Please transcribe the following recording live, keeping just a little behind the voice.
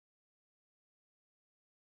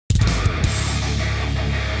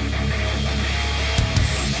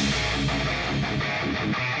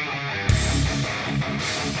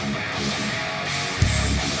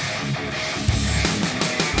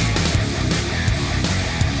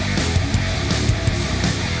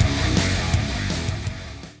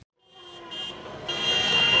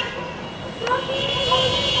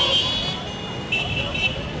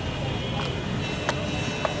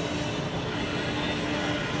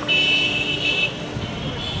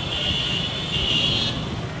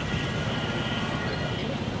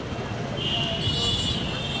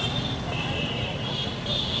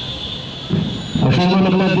সেগুলো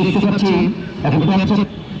আমরা দেখতে পাচ্ছি এখন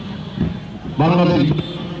বাংলাদেশ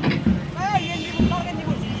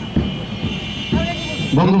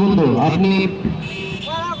বঙ্গবন্ধু আপনি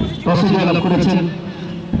টসে জয়লাভ করেছেন।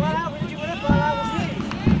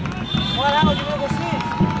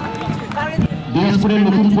 দিনাজপুরের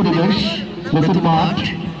নতুন পরিবেশ, নতুন মাঠ,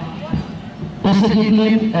 টসে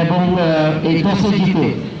জিতলেন এবং এই টসে জিতে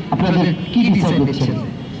আপনাদের কি ডিসাইড করছেন?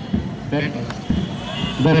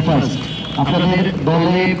 ব্যাটফার্স্ট আপনাদের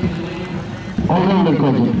দলে অলরাউন্ডার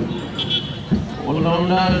কয়জন?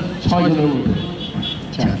 অলরাউন্ডার 6 জন।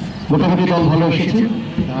 আচ্ছা, মোটামুটি দল ভালো এসেছে,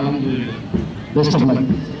 আলহামদুলিল্লাহ। Best of luck.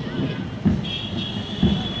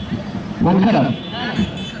 মন খারাপ?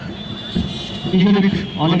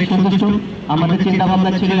 অনেক সন্তুষ্ট। আমাদের চিন্তা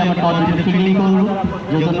ভাবনা ছিল আমরা টস ফিল্ডিং করবো,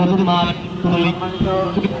 যেহেতু নতুন মাঠ।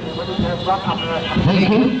 থ্যাংক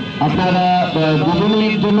ইউ, আপনারা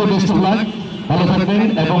দুজনের জন্য বেস্ট অফ লাক, ভালো থাকবেন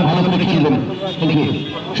এবং ভালো করে খেলবেন। Thank you.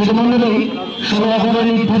 শুধু মন্ডলী 16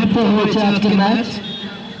 ওভারে নির্ধারিত হয়েছে আজকের ম্যাচ।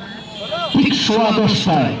 ঠিক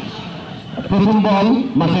 10:15 প্রথম বল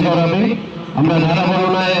মাঠে গড়াবে। আমরা ধারা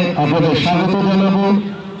বর্ণনায় আপনাদের স্বাগত জানাবো।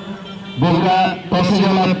 বোগরা টসে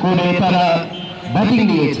জয়লাভ করে তারা ব্যাটিং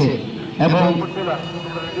নিয়েছে এবং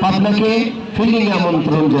পাবনাকে ফিল্ডিং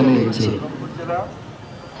আমন্ত্রণ জানিয়েছে।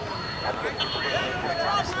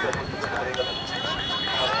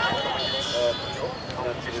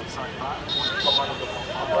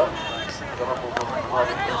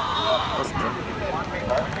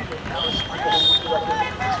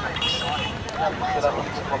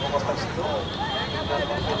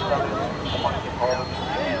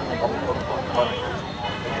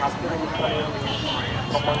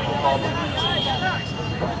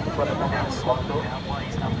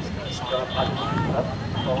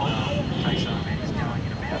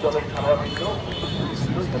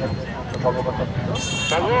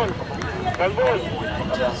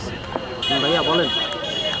 ভাইয়া বলেন।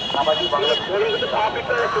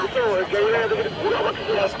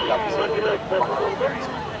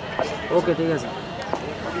 ওকে ঠিক আছে।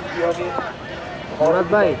 মুরাদ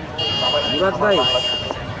ভাই,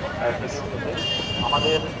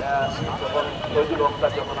 আমাদের যখন শহীদুল হক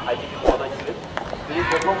যখন আইডিপি পদায় ছিলেন, তিনি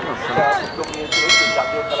প্রথম উদ্যোগ নিয়েছিলেন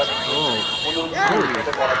জাতীয় খেলা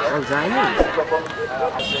যায়নি যখন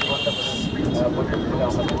 1.5 ঘন্টা বৈঠক করে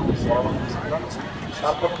আমাদের পরামর্শ ছিলাম।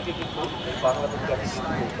 তারপর থেকে কিন্তু বাংলাদেশ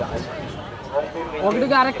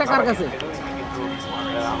ওদিকে আরেকটা কার কাছে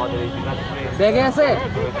আমাদের এই দিনাজপুরে ব্যাগে আছে,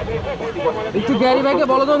 একটু গ্যারি ভাইকে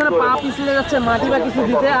বলো তো ওখানে পা পিছলে যাচ্ছে মাটি বা কিছু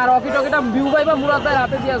দিতে, আর অকি টকিটা বিউ ভাই বা মুরাদ ভাই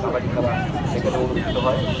হাতে দিয়ে আসবে। এখানে অনুষ্ঠিত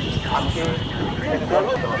হয়। আজকে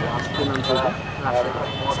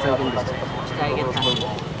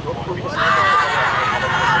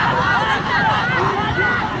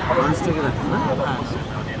এবং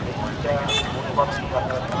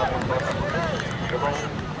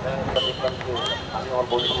দেখলাম যে আমি আমার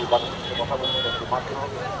বন্ধু বাচ্চার সাথে কথা বলতে চাচ্ছি, মাত্র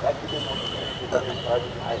একদিনের মধ্যে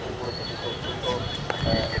আয়োজন করেছে।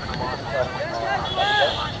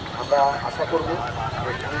 আমরা আশা করব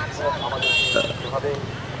আমাদের যেভাবে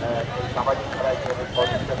সামাজিক খেলায় যেভাবে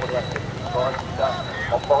সহযোগিতা করে রাখছে, সহযোগিতা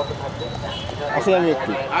অব্যাহত থাকবে।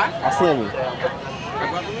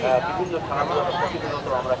 বিভিন্ন খেলাধুলা প্রতিনিয়ত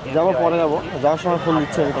আমরা যাবো, পরে যাবো, যাওয়ার সময় ফোন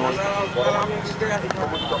দিচ্ছি আমি তোমার।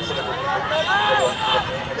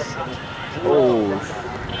 ও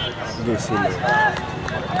গেছিল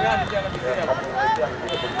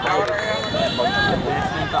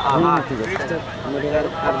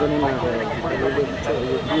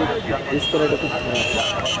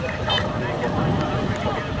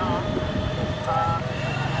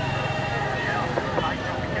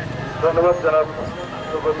ধন্যবাদ জনাব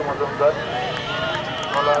সুব্রত মজুমদার,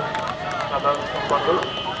 সাধারণ সম্পাদক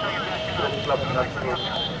ক্লাব দিনাজপুর।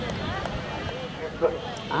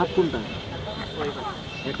 আর কোনটা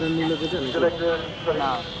একটা নিল যেটা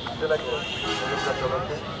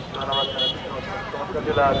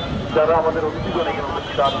জেলার যারা আমাদের অতিথিগণ এখানে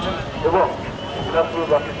উপস্থিত আছেন এবং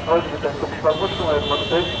দিনাজপুরবাসীর সহযোগিতায় খুব সর্বোচ্চ সময়ের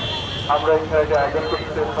মধ্যে আমরা এই খেলাটি আয়োজন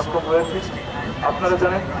করতে সক্ষম হয়েছি। আপনারা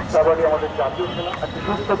জানেন কাবাডি আমাদের জাতীয় খেলা। একটি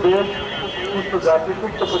সুস্থ দেশ, সুস্থ জাতি,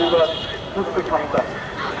 সুস্থ পরিবার, সুস্থ সন্তান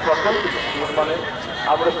সকল নির্মাণে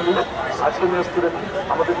আমরা শুধু আজকে নিয়োগ করেছি।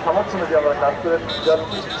 আমাদের সমর্থনে যে আমরা কাজ করে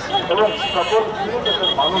যাচ্ছি এবং সকল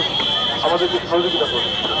মানুষ আমাদেরকে সহযোগিতা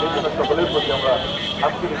করছে, এই জন্য সকলের প্রতি আমরা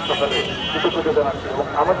আজকের সকালে কৃতজ্ঞতা জানাচ্ছি। এবং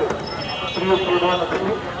আমাদের প্রিয় প্রধান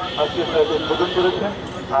অতিথি আজকে উদ্বোধন করেছেন।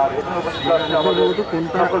 আর এখানে উপস্থিত আছে আমাদের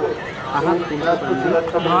সকলে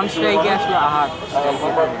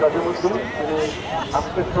মোহাম্মদ কাজিমুদ্দিন, তিনি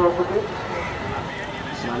আজকের সভাপতি।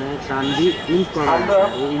 মানে টান্ডি ইন করা আমরা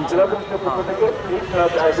জেলা পরিষদের পক্ষ থেকে এই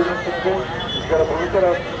খেলার আয়োজনের ক্ষেত্রে যারা ভূমিকা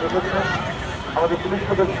রেখেছেন, আমাদের পুলিশ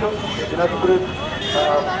সদস্য, দিনাজপুরের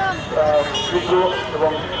যুগ্ম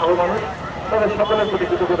এবং সহ মানুষ, তাদের সকলের প্রতি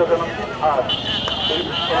কৃতজ্ঞতা জানাচ্ছি। আর এই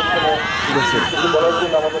অনুষ্ঠানে বলার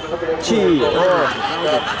জন্য আমাদের সকলের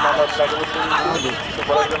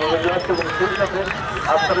বলার জন্য অনুরোধ জানাচ্ছি এবং সেই সাথে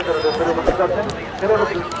আপনারা যারা দেশের উপস্থিত আছেন সেটারও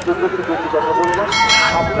দুটি কথা বলবেন।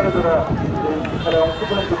 আপনারা যারা এই খেলায়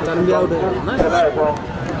অংশগ্রহণ করছেন এবং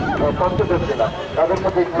পঞ্চদশ জেলা তাদের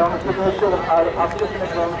মধ্যে খেলা অনুষ্ঠিত হচ্ছে আর আজকের দিনে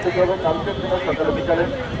খেলা অনুষ্ঠিত হবে, কালকের দিনে সকালে বিকালে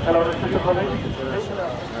খেলা অনুষ্ঠিত হবে।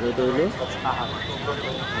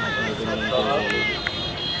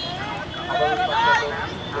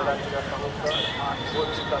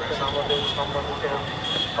 আমাদের সম্মানিত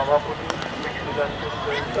সভাপতি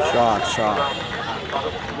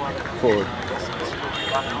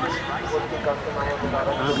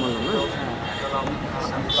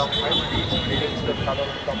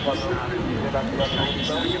সাধারণ সম্পাদক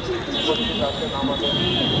উপস্থিত আছেন আমাদের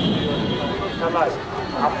খেলায়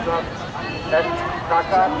আপনার এক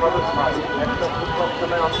টাকা খরচ হয়, একটা ফুটবল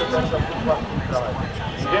খেলায় অন্তত একটা ফুটবল খেলতে হয়,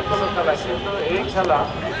 যে কোনো খেলায়। কিন্তু এই খেলা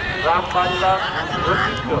গ্রাম বাংলার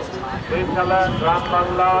ঐতিহ্য, এই খেলা গ্রাম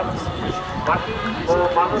বাংলার মাটি ও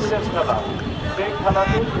মানুষের খেলা। সেই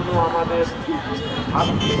খেলাতে শুধু আমাদের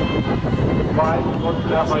আর্থিক ব্যয়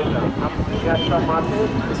করতে হয় না, আপনি একটা মাঠে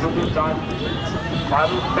যদি যান।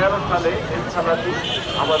 12-13 সালে এই খেলাটি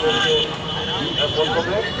আমাদেরকে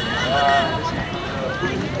প্রথমে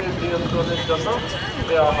পুলিশের নিয়ন্ত্রণের জন্য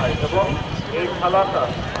দেওয়া হয় এবং এই খেলাটা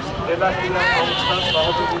জেলা ক্রীড়া সংস্থার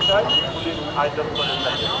সহযোগিতায় পুলিশ আয়োজন করে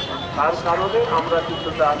থাকে। তার কারণে আমরা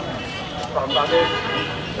কিছুটা তাদের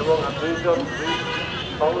এবং দুই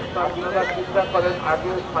সংস্থা আপনারা চিন্তা করেন,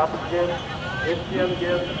 আগে sub game, Asian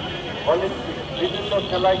game, Olympic বিভিন্ন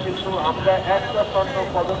খেলায় কিন্তু আমরা একটা স্বর্ণ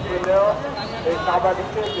পদক পেলেও এই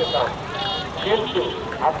কাবাডিতে যেতাম। কিন্তু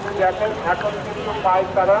আপনি দেখেন এখন কিন্তু পায়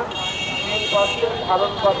তারা 3%,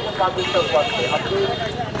 ভারত পাচ্ছে, পাকিস্তান পাচ্ছে। আপনি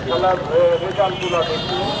খেলার রেজাল্টগুলো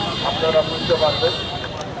দেখলে আপনারা বুঝতে পারবেন।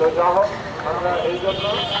 তো যা হোক, আমরা এই জন্য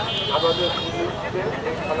আমাদের পুলিশকে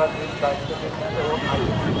এই খেলার দায়িত্ব দিচ্ছেন এবং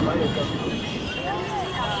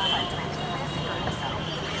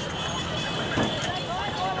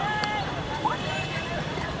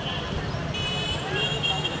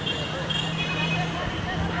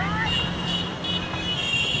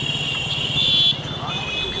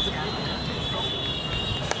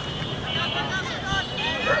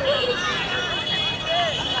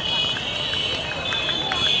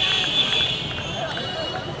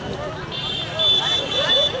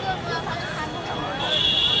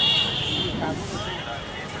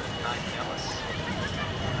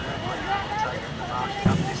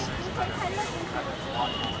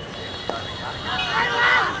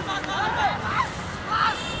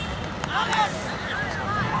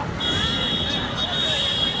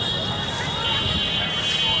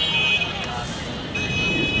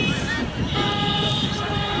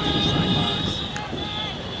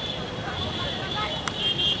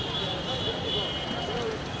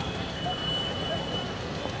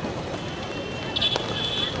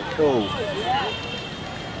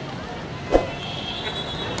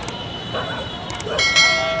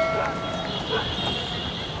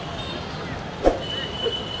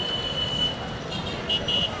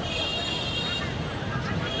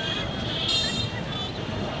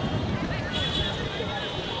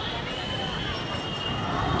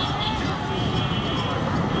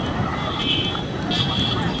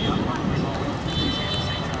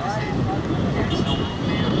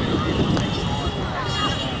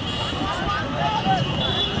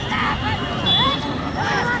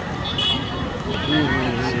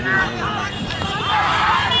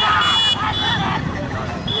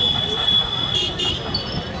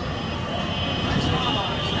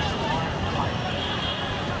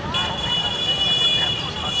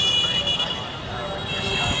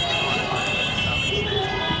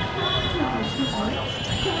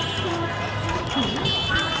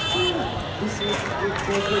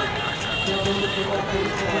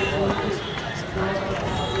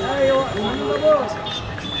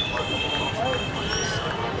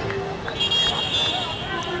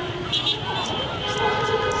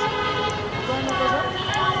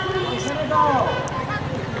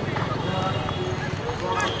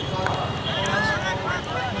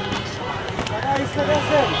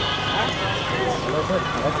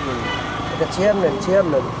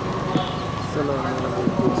চেয়ারম্যান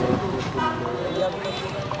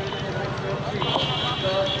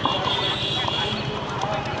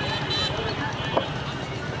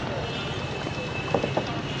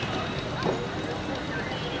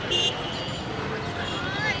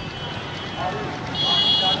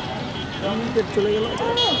চলে গেল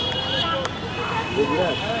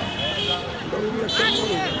গুজরাট দলগুলো কেমন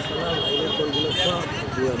বাইরের দলগুলো সব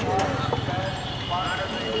জুয়ার দল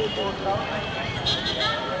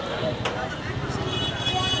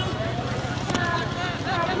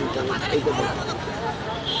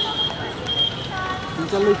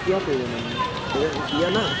इंशाल्लाह क्या करेंगे किया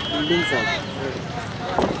ना बिल्डिंग सब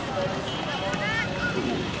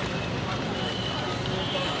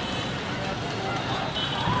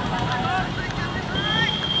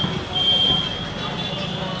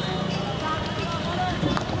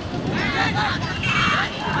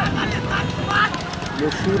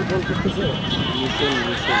मशहूर बल करते से मिशन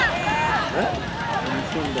मिशन हैं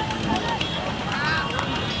मिशन देखने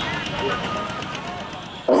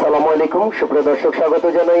আসসালামু আলাইকুম সুপ্রিয় দর্শক স্বাগত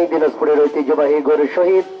জানাই দিনাজপুরের ঐতিহ্যবাহী গোরে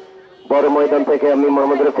শহীদ বড় ময়দান থেকে আমি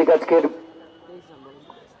মোহাম্মদ রফিক আজকের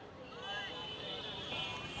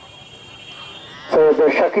সৈয়দ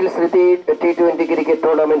শাকিল স্মৃতি টি-20 ক্রিকেট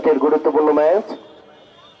টুর্নামেন্টের গুরুত্বপূর্ণ ম্যাচ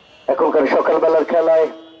এখনকার সকালবেলার খেলায়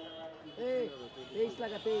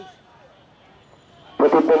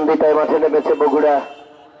প্রতিদ্বন্দ্বিতায় মাঠে নেমেছে বগুড়া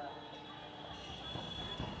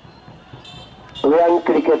ইয়াং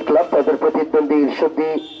ক্রিকেট ক্লাব তাদের প্রতিদ্বন্দ্বী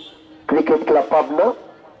ঈশ্বরদী ক্রিকেট ক্লাব পাবনা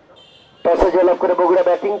টসে জয়লাভ করে বগুড়া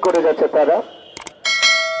ব্যাটিং করে যাচ্ছে তারা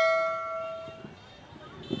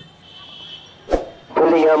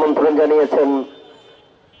ফিল্ডিং আমন্ত্রণ জানিয়েছেন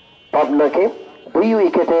পাবনাকে 2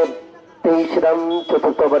 উইকেটে 23 রান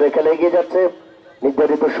চতুর্থ ওভারে খেলে এগিয়ে যাচ্ছে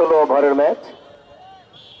নির্ধারিত 16 ওভারের ম্যাচ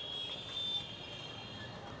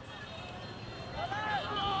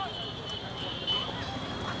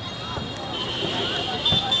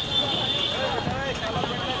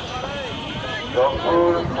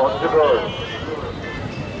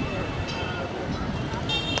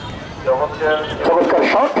চমৎকার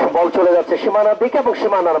শট বল চলে যাচ্ছে সীমানার দিকে এবং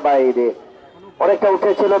সীমানার বাইরে অনেকটা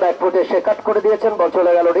উঠেছিল ব্যাকফুটে এসে কাট করে দিয়েছেন বল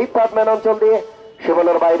চলে গেল রিপ ম্যান অঞ্চল দিয়ে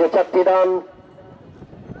সীমানার বাইরে 4টি রান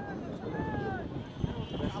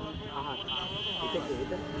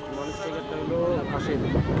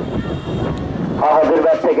আহাদের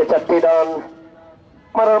ব্যাট থেকে 4টি রান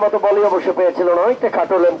মারার মতো বলই অবশ্য পেয়েছিল না অনেকটা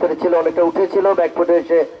খাটো লেন্থের ছিল অনেকটা উঠেছিল ব্যাকফুটে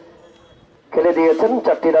এসে খেলে দিয়েছেন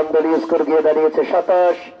 4টি রান দলীয় স্কোর গিয়ে দাঁড়িয়েছে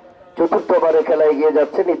 27 চতুর্থ ওভারে খেলা এগিয়ে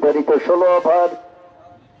যাচ্ছে নির্ধারিত 16 ওভার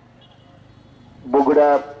বগুড়া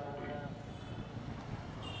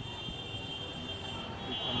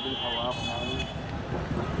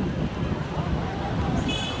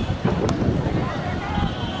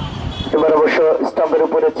এবার অবশ্য স্টাম্পের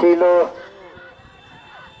উপরে ছিল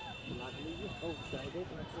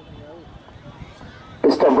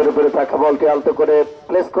স্টাম্পের উপরে থাকা বলটি আলতো করে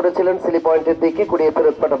প্লেস করেছিলেন সিলি পয়েন্টের দিকে কুড়িয়ে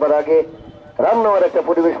ফেরত পাঠাবার আগে রান নেওয়ার একটা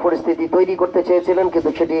পরিবেশ পরিস্থিতি তৈরি করতে চেয়েছিলেন কিন্তু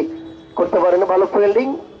সেটি করতে পারেন ভালো ফিল্ডিং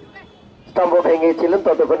স্টাম্প ভেঙেছিলেন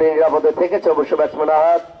ততক্ষণে নিরাপদে থেকেছে অবশ্য ব্যাটসম্যান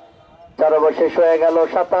আহাত 4 ওভার শেষ হয়ে গেল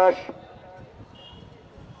 27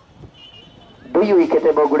 2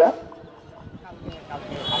 উইকেটে বগুড়া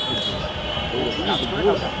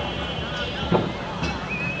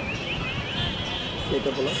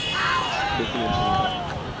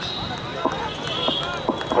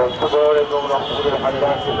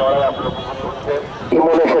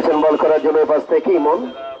ইমন এসেছেন বল করার জন্য পাশ থেকে ইমন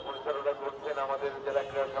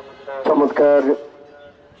চমৎকার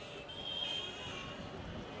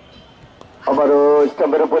আবারও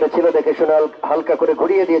স্টাম্পের উপরে ছিল দেখে শুনে হালকা করে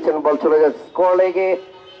ঘুরিয়ে দিয়েছেন বল চলে যাচ্ছে স্কোর লেগে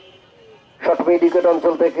শর্ট মিড উইকেট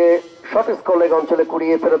অঞ্চল থেকে শর্ট স্কোর লেগ অঞ্চলে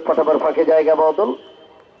কুড়িয়ে ফেরত পাঠাবার ফাঁকে জায়গা বদল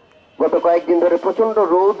গত কয়েকদিন ধরে প্রচন্ড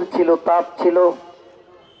রোদ ছিল তাপ ছিল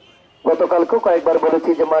গতকালকেও কয়েকবার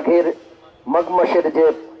বলেছি যে মাঘ মাসের যে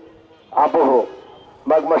আবহ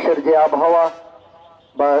মাঘ মাসের যে আবহাওয়া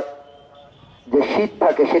বা যে শীত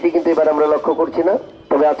থাকে সেটি কিন্তু এবার আমরা লক্ষ্য করছি না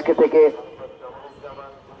তবে আজকে থেকে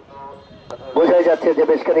বোঝাই যাচ্ছে যে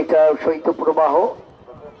বেশ খানিকটা শৈত্য প্রবাহ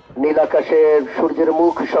নীল আকাশে সূর্যের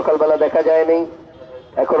মুখ সকালবেলা দেখা যায়নি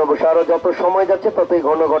এখন অবশ্য আরো যত সময় যাচ্ছে ততই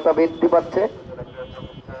ঘন ঘটা বৃদ্ধি পাচ্ছে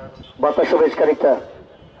বাতাসও বেশ খানিকটা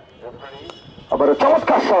আবারও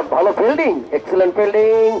চমৎকার শট ভালো ফিল্ডিং এক্সিলেন্ট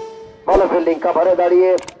ফিল্ডিং ভালো ফিল্ডিং কাভারে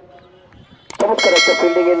দাঁড়িয়ে চমৎকার একটা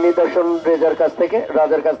ফিল্ডিং এর নিদর্শন রাজার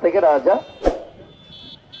কাছ থেকে রাজা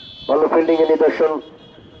ভালো ফিল্ডিং এর নিদর্শন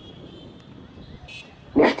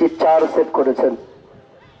নিশ্চিত 4 সেট করেছেন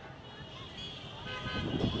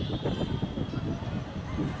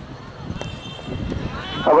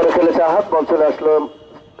আবার খেলেছে আহাত বল চলে আসলো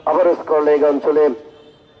আবার স্কোর লেগ অঞ্চলে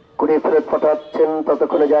কুড়িয়ে ফেরত পাঠাচ্ছেন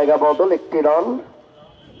ততক্ষণে জায়গা বদল 1টি রান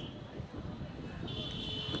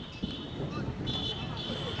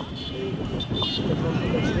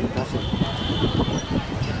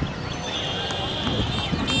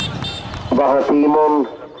বাহাতি ইমন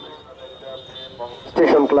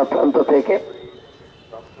স্টেশন ক্লাব প্রান্ত থেকে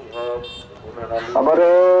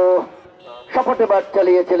আবারও সাপোর্টে বাট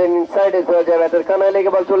চালিয়েছিলেন ইনসাইডে হয়ে যায় ব্যাটের কানায়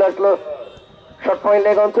লেগে বল চলে আসলো শর্ট পয়েন্ট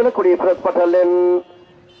লেগ অঞ্চলে কুড়িয়ে ফেরত পাঠালেন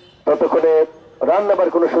ততক্ষণে রান নেবার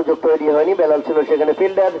কোনো সুযোগ তৈরি হয়নি বেলাল ছিল সেখানে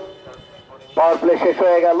ফিল্ডার পাওয়ার প্লে শেষ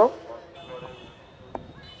হয়ে গেল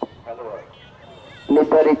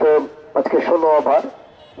নির্ধারিত আজকে 16 ওভার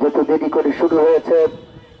যেহেতু দেরি করে শুরু হয়েছে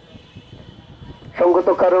সঙ্গত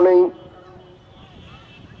কারণেই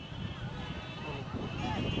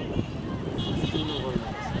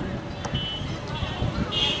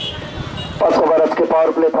 5 ওভার আজকে পাওয়ার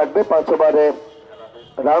প্লে থাকবে 5 ওভারে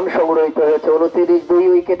রান সংগ্রহিত হয়েছে 29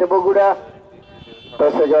 2 উইকেটে বগুড়া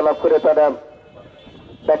টসে জয়লাভ করে তারা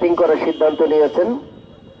ব্যাটিং করার সিদ্ধান্ত নিয়েছেন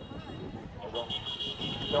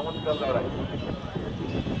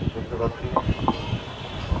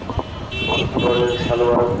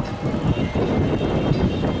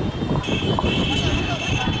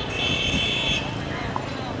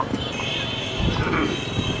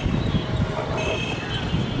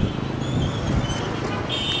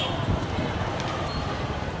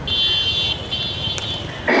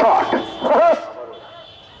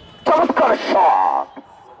চমৎকার শট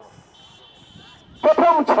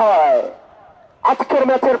প্রথম 6 আজকের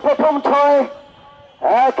ম্যাচের প্রথম 6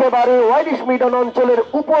 একেবারে ওয়াইডিশ মিডন অঞ্চলের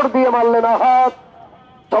উপর দিয়ে মারলেন আহাদ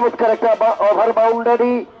চমৎকার একটা ওভার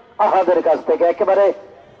বাউন্ডারি আহাদের কাছ থেকে একেবারে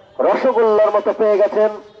রসগোল্লার মতো পেয়ে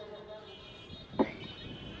গেছেন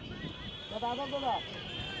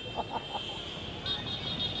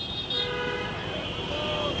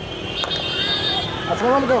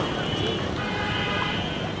আসসালামু আলাইকুম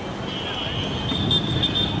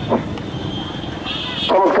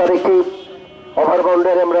চমৎকার একটি ওভার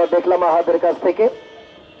বাউন্ডারি আমরা দেখলাম আহাদের কাছ থেকে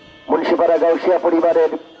মুন্সিপাড়া গাউসিয়া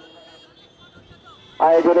পরিবারের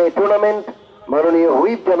আয়োজনে টুর্নামেন্ট মাননীয়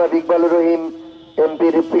হুইপ জনাব ইকবালুর রহিম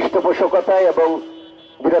এমপির পৃষ্ঠপোষকতায় এবং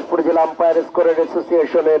দিনাজপুর জেলা আম্পায়ার স্কোরার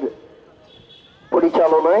অ্যাসোসিয়েশনের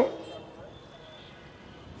পরিচালনায়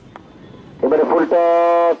এবারে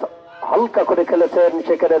ফুলটস হালকা করে খেলেছেন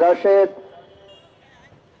সেখানে রাশেদ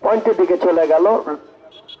পয়েন্টের দিকে চলে গেল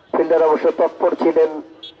ফিল্ডার অবশ্য তৎপর ছিলেন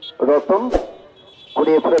রতন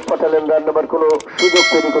কুড়িয়ে ফেরত পাঠালেন রান নেবার কোনো সুযোগ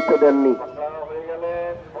তৈরি করতে দেননি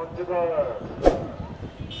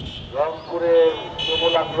রংপুরের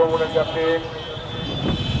প্রবল আক্রমণের কাছে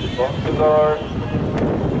বংশধর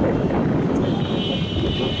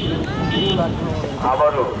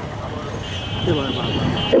আবারও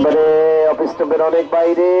এবারে অফ স্টাম্পের অনেক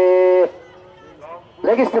বাইরে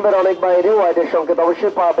লেগ স্টাম্পের অনেক বাইরে ওয়াইডের সংকেত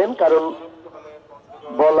অবশ্যই পাবেন কারণ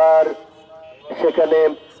বলার সেখানে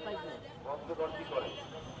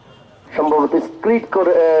সম্ভবত স্ক্রিট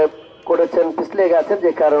করেছেন পিছলে গেছেন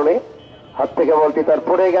যে কারণে হাত থেকে বলটি তার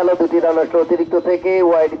পড়ে গেল দুটি রান আসলো অতিরিক্ত থেকে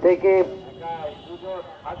ওয়াইড থেকে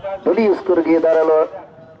দলীয় স্কোর গিয়ে দাঁড়ালো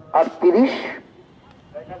 38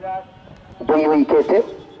 2 উইকেটে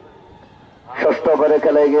ষষ্ঠ ওভারে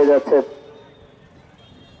খেলা এগিয়ে যাচ্ছে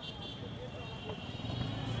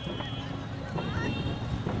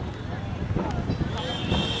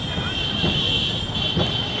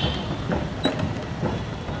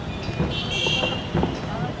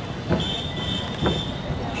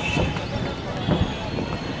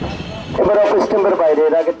এবার অফ স্টাম্পের বাইরে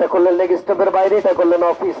এর আগেরটা করলেন লেগ স্টাম্পের বাইরে এটা করলেন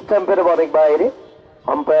অফ স্টাম্পের অনেক বাইরে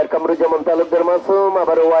আম্পায়ার কামরুজ্জামান তালুকদার মাসুম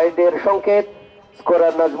আবার ওয়াইডের সংকেত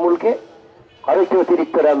স্কোরার নাজমুলকে আরেকটি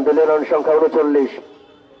অতিরিক্ত রান দিলেন রান সংখ্যা 39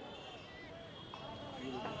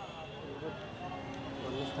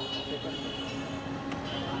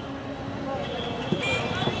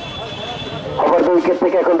 আবার 2 উইকেট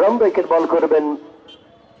থেকে এখন রান উইকেট বল করবেন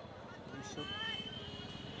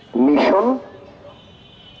মিশন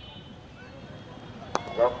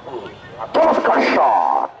চমৎকার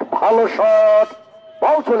শট ভালো শট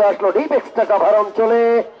বল চলে আসলো ডিপ এক্সট্রা কাভার অঞ্চলে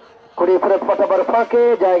কুড়িয়ে ফেরত পাঠাবার ফাঁকে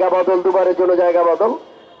জায়গা বদল দুবারের জন্য জায়গা বদল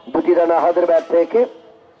দুটি রান আহাদের ব্যাট থেকে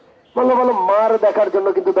ভালো ভালো মার দেখার জন্য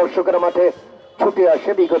কিন্তু দর্শকেরা মাঠে ছুটে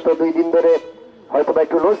আসে বিগত 2 দিন ধরে হয়তো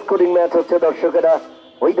একটু লো স্কোরিং ম্যাচ হচ্ছে দর্শকেরা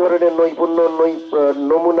ওই ধরনের নৈপুণ্য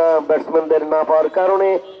নমুনা ব্যাটসম্যানদের না পাওয়ার কারণে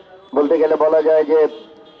বলতে গেলে বলা যায় যে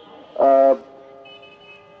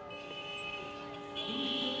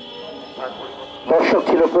দর্শক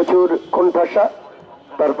ছিল প্রচুর কোণঠাসা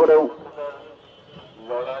তারপরেও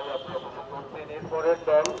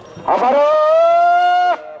আবারও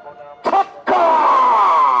ছক্কা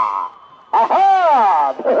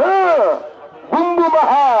আহাদ বুম্বু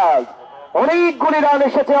মাহাদ অনেকগুলি রান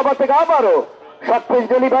এসেছে আবার থেকে আবারও শর্ট পিচ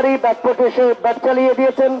ডেলিভারি ব্যাকপটে এসে ব্যাট চালিয়ে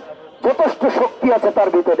দিয়েছেন যথেষ্ট শক্তি আছে তার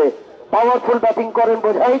ভিতরে পাওয়ারফুল ব্যাটিং করেন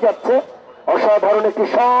বোঝাই যাচ্ছে অসাধারণ একটি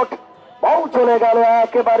শট বল চলে গেল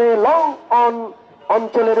একেবারে লং অন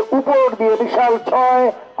অঞ্চলের উপর দিয়ে বিশাল 6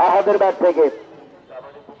 আহাদের ব্যাট থেকে।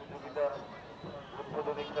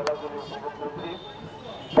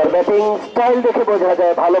 তার ব্যাটিং স্টাইল দেখে বোঝা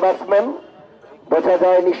যায় ভালো ব্যাটসম্যান, বোঝা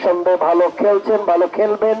যায় নিঃসন্দেহে ভালো খেলছেন, ভালো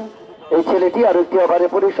খেলবেন এই ছেলেটি। আর একটি ওভারে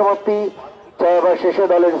পরিসমাপ্তি, 6 ওভার শেষে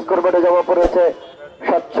দলের স্কোরবোর্ডে জমা পড়েছে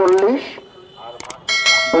 47,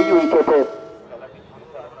 2 উইকেটে।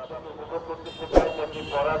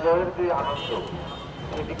 পরাজয়ের যে আনন্দ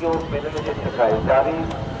সেটিকেও মেনে নিতে শেখায়। যারই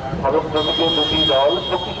ফলশ্রমিকে দুটি দল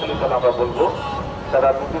শক্তিশালী দল আমরা বলবো, তারা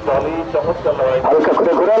দুটি দলই চমৎকার লড়াই। হালকা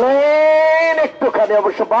করে ঘোরালেন একটুখানি,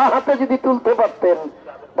 অবশ্য বাঁ হাতে যদি তুলতে পারতেন,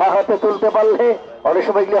 বাঁ হাতে তুলতে পারলে অনেক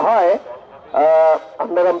সময় এগুলি হয়।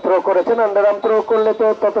 আন্ডারআর্ম থ্রো করেছেন, আন্ডারআর্ম থ্রো করলে তো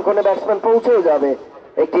ততক্ষণে ব্যাটসম্যান পৌঁছেও যাবে।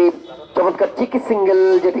 একটি চমৎকার চিকি সিঙ্গেল,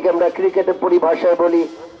 যেটিকে আমরা ক্রিকেটের পরিভাষায় বলি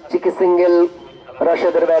চিকি সিঙ্গেল,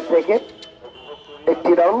 রাশেদের ব্যাট থেকে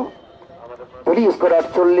একটি রান। দুটি স্কোর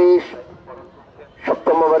 48।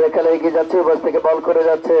 সপ্তম ওভারে খেলা এগিয়ে যাচ্ছে, ওভার থেকে বল করে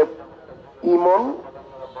যাচ্ছে ইমন।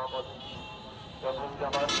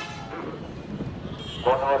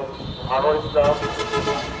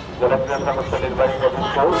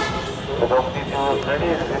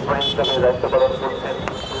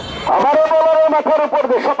 আবারও বলারের মাথার উপর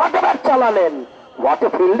দিয়ে সপাটে bat চালালেন। What a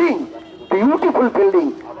fielding, beautiful fielding,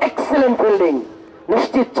 excellent fielding.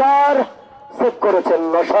 নিশ্চিত 4 সেভ করেছেন,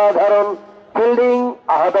 অসাধারণ ফিল্ডিং।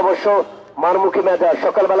 আহাদ অবশ্য মারমুখী মেজাজ,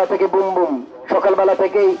 সকালবেলা থেকে বুম বুম, সকালবেলা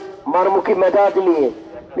থেকেই মারমুখী মেজাজ নিয়ে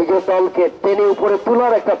নিজের দলকে টেনে উপরে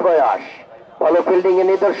তোলার একটা প্রয়াস। ভালো ফিল্ডিং এর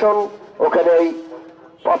নিদর্শন। ওখানে ওই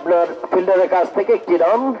পাবনার ফিল্ডারের কাছ থেকে একটি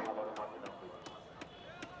রান।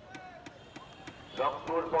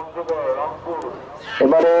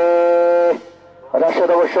 এবারে রাশেদ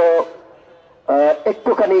অবশ্য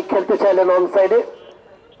একটুখানি খেলতে চাইলেন অন সাইডে,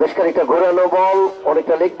 বেশ খানিকটা ঘোরানো বল,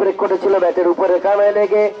 অনেকটা লেগ ব্রেক করেছিল, ব্যাটের উপরে কানায়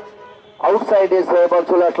লেগে আউটসাইডে বল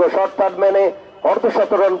চলে আসলো শর্ট থার্ড ম্যানে।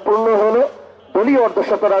 অর্ধশত রান পূর্ণ হলো। দলীয়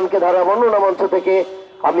অর্ধশত রানকে ধারা বর্ণনা মঞ্চ থেকে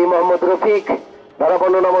আমি মোহাম্মদ রফিক, ধারা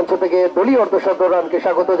বর্ণনা মঞ্চ থেকে দলীয় অর্ধশত রানকে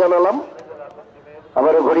স্বাগত জানালাম।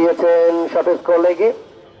 আবারও ঘুরিয়েছেন সতেজ লেগে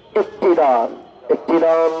একটি রান, একটি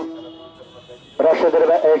রান রাশেদের,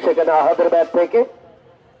 সেখানে আহাদের ব্যাট থেকে।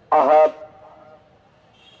 আহাদ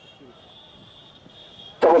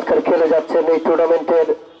চমৎকার খেলে যাচ্ছেন এই টুর্নামেন্টের।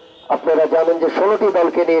 আপনারা জানেন যে 16টি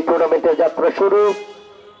দলকে নিয়ে টুর্নামেন্টের যাত্রা শুরু।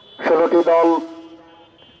 16টি দল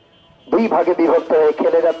 2 ভাগে বিভক্ত হয়ে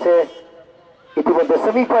খেলে যাচ্ছে। ইতিমধ্যে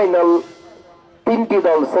সেমিফাইনাল, 3টি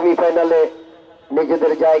দল সেমিফাইনালে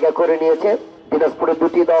নিজেদের জায়গা করে নিয়েছে। দিনাজপুরের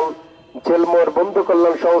 2টি দল, জেলমোর বন্ধু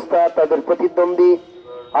কল্যাণ সংস্থা, তাদের প্রতিদ্বন্দ্বী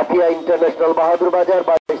আফিয়া ইন্টারন্যাশনাল বাহাদুর বাজার,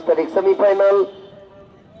 22 তারিখ সেমিফাইনাল।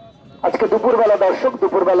 আজকে দুপুরবেলা দর্শক,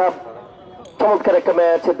 দুপুরবেলা চমৎকার একটা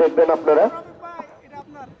ম্যাচ দেখবেন আপনারা।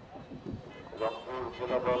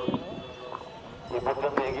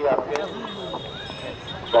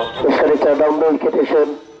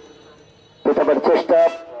 পেটাবার চেষ্টা,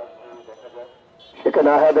 সেখানে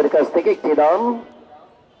আহাদের কাছ থেকে একটি রান।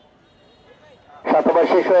 7 ওভার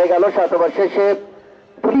শেষ হয়ে গেল। 7 ওভার শেষে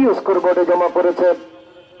প্রিয় স্কোরবোর্ডে জমা পড়েছে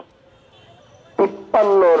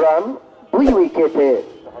 53 রান, 2 উইকেটে।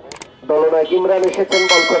 দলনায়ক ইমরান এসেছেন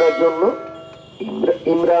বল করার জন্য।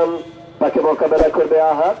 ইমরান তাকে মোকাবেলা করবে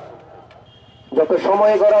আহাদ। যত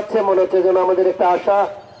সময় গড়াচ্ছে মনে হচ্ছে যেন আমাদের একটা আশা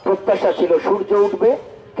প্রত্যাশা ছিল সূর্য উঠবে,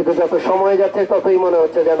 কিন্তু যত সময় যাচ্ছে ততই মনে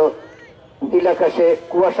হচ্ছে যেন নীলাকাশে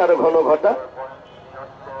কুয়াশার ঘন ঘটা।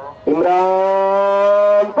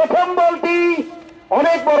 ইমরান প্রথম বলটি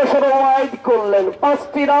অনেক বড় সড়ো ওয়াইড করলেন,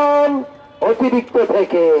 5টি রান অতিরিক্ত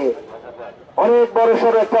থেকে। অনেক বড়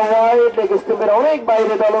সড়ো একটা ওয়াইড, লেগ স্টাম্পের অনেক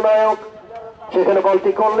বাইরে দলনায়ক, সেখানে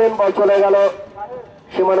বলটি করলেন, বল চলে গেল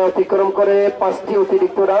সীমানা অতিক্রম করে। 5টি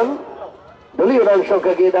অতিরিক্ত রান, দলীয় রান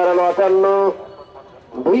সংখ্যা গিয়ে দাঁড়ালো 58,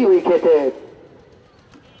 2 উইকেটে।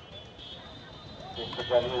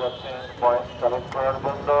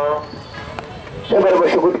 এবার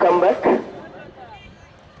অবশ্য গুড কামব্যাক,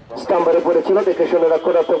 স্টাম্বারে পড়েছিল, দেখে শুনে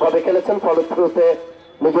রক্ষণাত্মক ভাবে খেলেছেন। ফলশ্রুতে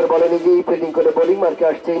নিজের বলে নিজেই ফিল্ডিং করে বোলিং মার্কে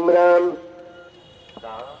আসছে ইমরান।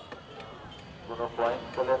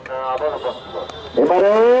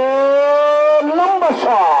 এবারে লম্বা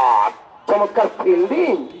শট, চমৎকার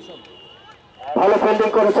ফিল্ডিং, ভালো ফিল্ডিং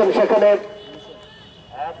করেছেন সেখানে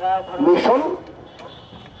মিশন।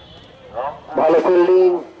 ভালো ফিল্ডিং,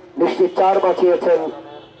 নিশ্চিত 4 বাঁচিয়েছেন,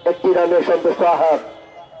 1টি রানে সন্তুষ্ট আহাদ।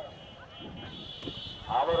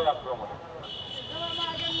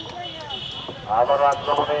 আবারও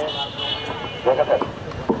আক্রমণে দেখা যাক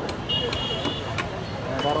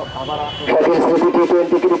শাকিল স্মৃতি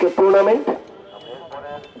টি-20 ক্রিকেট টুর্নামেন্ট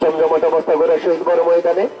জমজমাট অবস্থা করে শহীদ বড়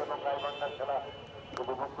ময়দানে।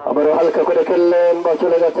 আবারও হালকা করে খেললেন, বল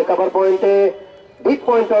চলে যাচ্ছে কাভার পয়েন্টে। ডিপ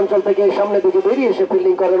পয়েন্ট অঞ্চল থেকে সামনে দিকে বেরিয়ে এসে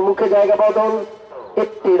ফিল্ডিং করার মুখে জায়গা বদল,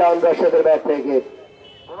 একটি রান রাশেদের ব্যাট থেকে।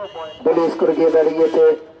 দলীয় স্কোর গিয়ে দাঁড়িয়েছে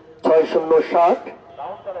 6-0-60।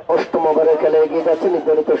 অষ্টম ওভারের খেলা এগিয়ে যাচ্ছে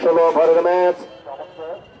নির্ধারিত 16 ওভারের ম্যাচ।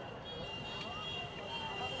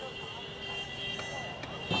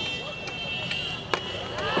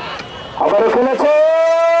 আবারও খেলেছে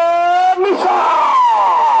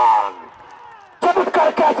মিশন, চমৎকার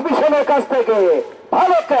ক্যাচ মিশনের কাছ থেকে,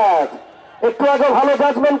 ভালো ক্যাচ। একটু আগে ভালো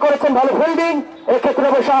জাজমেন্ট করেছেন, ভালো ফিল্ডিং, এক্ষেত্রে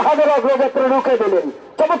অবশ্য আহাদের অগ্রযাত্রা রুখে দিলেন।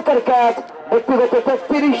 চমৎকার ক্যাচ, ব্যক্তিগত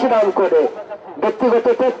 33 রান করে, ব্যক্তিগত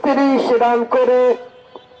 33 রান করে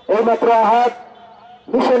এইমাত্র আহাদ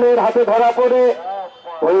মিশনের হাতে ধরা পড়ে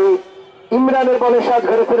ওই ইমরানের বলে 7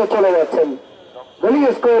 ঘরে ফিরে চলে যাচ্ছেন।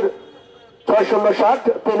 দলীয় স্কোর 6-0-60,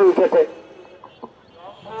 3 উইকেটে।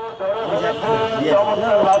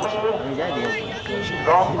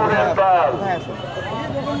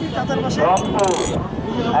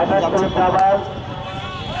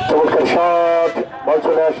 চমৎকার শট, বল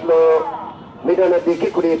চলে আসলো মিডনের দিকে,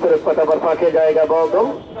 কুড়িয়ে ফেরত পাঠাবার ফাঁকে জায়গা বদল,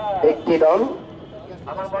 একটি রান।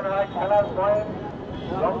 আমার মনে হয় খেলার পয়েন্ট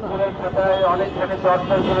রংপুরের খাতায় অনেকখানি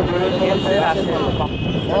চর্চা করে বেড়ে নিয়েছে।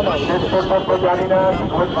 শেষ পর্যন্ত জানি না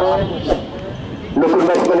নতুন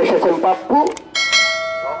ব্যাটসম্যান এসেছেন পাপ্পু,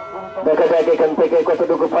 দেখা যাক এখান থেকে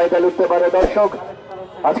কতটুকু ফায়দা লুটতে পারে দর্শক।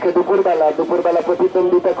 আজকে দুপুরবেলা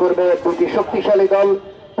প্রতিদ্বন্দ্বিতা করবে দুটি শক্তিশালী দল,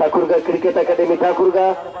 ঠাকুরগাঁ ক্রিকেট একাডেমি ঠাকুরগাঁ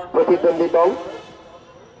প্রতিদ্বন্দ্বী দল।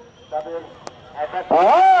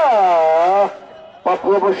 পাপ্পু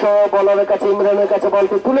অবশ্য বলারের কাছে, ইমরানের কাছে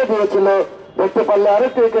বলটি তুলে দিয়েছিল, ধরতে পারলে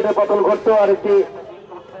আরেকটি উইকেটের পতন ঘটতো, আরেকটি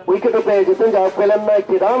উইকেটও পেয়ে যেতেন, যা পেলেন না।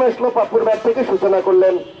 একটি রান আসলো পাপ্পুর ব্যাট থেকে, সূচনা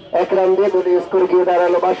করলেন 1 রান দিয়ে। দলীয় স্কোর গিয়ে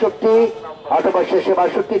দাঁড়ালো 62, 8 ওভার শেষে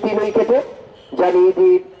 62, 3 উইকেটে। জানিয়ে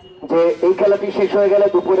দিই যে এই খেলাটি শেষ হয়ে গেলে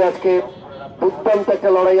দুপুরে আজকে দুর্দান্ত একটা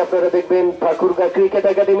লড়াই আপনারা দেখবেন ঠাকুরগাঁ ক্রিকেট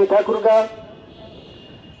একাডেমি ঠাকুরগাঁ,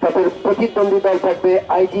 তাদের প্রতিদ্বন্দ্বী দল থাকবে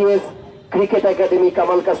আইজিএস ক্রিকেট একাডেমি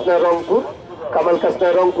কামাল কাসনা রংপুর। কামাল কাসনা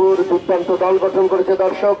রংপুর দুর্দান্ত দল গঠন করেছে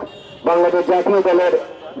দর্শক। বাংলাদেশ জাতীয় দলের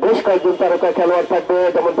বেশ কয়েকজন তারকা খেলোয়াড় থাকবে,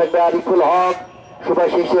 যেমন থাকবে আরিফুল হক,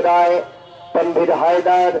 সুভাষিস রায়, তানভীর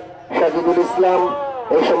হায়দার, সাজিদুল ইসলাম।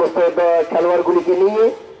 এই সমস্ত খেলোয়াড়গুলিকে নিয়ে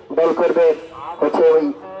দল করবে হচ্ছে ওই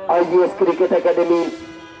আইজিএস ক্রিকেট একাডেমি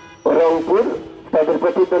রংপুর, তাদের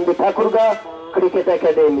প্রতিদ্বন্দ্বী ঠাকুরগাঁ ক্রিকেট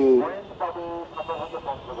একাডেমি।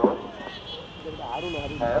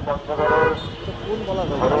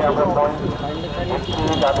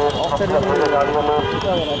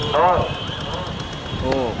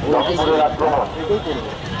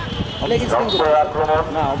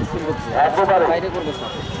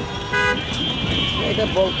 এটা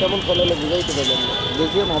বল কেমন ফলে বুঝাইতে পারবেন না,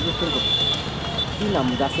 দেখিও না অবস্থান করতে। কি নাম,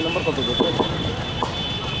 জার্সি নাম্বার কত দেখে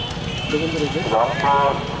দেখুন তো রেখে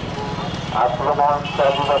আক্রমণ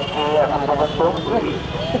চালু যাচ্ছে এখন পর্যন্ত।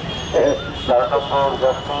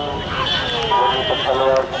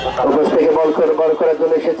 থেকে বল করার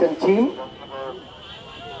জন্য এসেছেন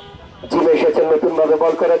জিম এসেছেন নতুন ভাবে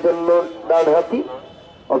বল করার জন্য, ডান হাতি,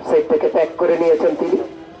 অফসাইড থেকে ত্যাগ করে নিয়েছেন তিনি,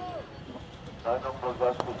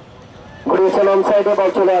 ঘুরিয়েছেন অন সাইডে,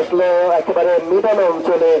 বল চলে আসলো একেবারে মিডল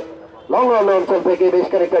অঞ্চলে, লং অন অঞ্চল থেকে বেশ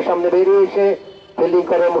খানিকটা সামনে বেরিয়ে এসে ফিল্ডিং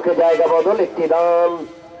করার মুখে জায়গা বদল, একটি রান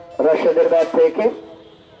রাশেদের ব্যাট থেকে।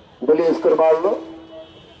 দলীয় স্কোর বাড়লো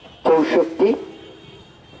 64,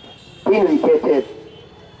 3 উইকেটে।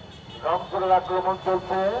 রংপুরের আক্রমণ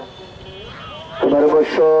চলছে। এবার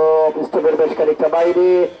অবশ্য স্টোভের বেশ খানিকটা বাইরে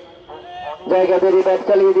জায়গা বেরিয়ে ব্যাট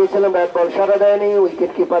চালিয়ে দিয়েছিলাম, ব্যাট বল সারা দেয়নি,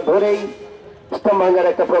 উইকেট কিপার ধরেই স্টাম্প ভাঙার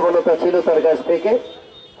একটা প্রবণতা ছিল তার কাছ থেকে।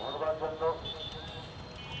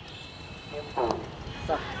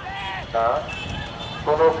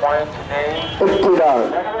 কোনো পয়েন্ট নেই,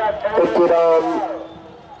 একটি রান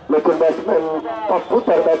নতুন ব্যাটসম্যান পাপ্পু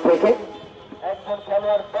তার ব্যাট থেকে। একজন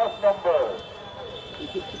খেলোয়াড় 10 নম্বর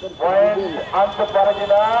পয়েন্ট আনতে পারে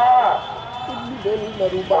কিনা।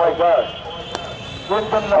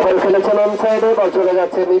 আবার খেলেছেন অন সাইডে, বল চলে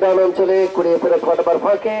যাচ্ছে মিডল অঞ্চলে, কুড়িয়ে ফেরত ফাটাবার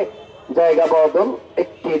ফাঁকে জায়গা বদল,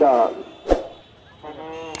 একটি রান।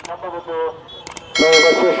 9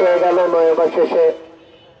 ওভার শেষ হয়ে গেল। 9 ওভার শেষে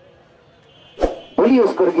দলীয়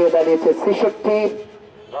স্কোর গিয়ে দাঁড়িয়েছে 63,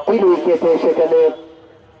 3 উইকেটে। সেখানে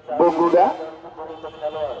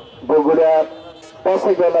বগুড়া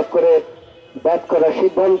টসে জয়লাভ করে ব্যাট করার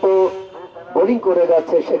সিদ্ধান্ত, বোলিং করে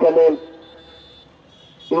যাচ্ছে সেখানে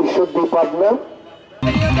ইসর্দি পাবনা।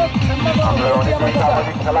 আমরা অনেকেই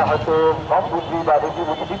স্বাভাবিক খেলা হয়তো কম বুঝি বা বেশি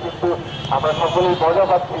বুঝি, কিন্তু আমরা সকলেই মজা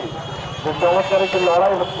পাচ্ছি যে চমৎকার একটি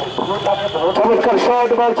লড়াই হচ্ছে। চমৎকার শট,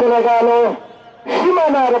 বল চলে গেল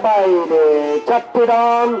সীমানার বাইরে, 4টি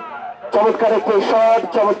রান। চমৎকার একটি শট,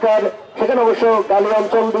 চমৎকার সেখানে অবশ্য গালি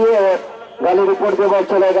অঞ্চল দিয়ে গালির উপর দিয়ে বল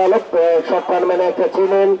চলে গেল। শর্ট পারম্যানে একটা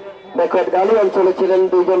ছিলেন, ব্যাকওয়ার্ড গালি অঞ্চলে ছিলেন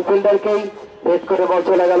দুইজন ফিল্ডারকেই ভেদ করে বল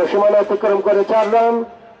চলে গেল সীমানা অতিক্রম করে 4 রান।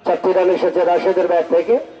 4টি রান এসেছে রাশেদের ব্যাট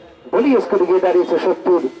থেকে। বলি স্কোর গিয়ে দাঁড়িয়েছে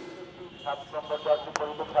 70।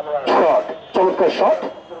 শট, চমৎকার শট।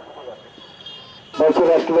 বল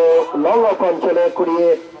চলে আসলো লং অফ অঞ্চলে, কুড়িয়ে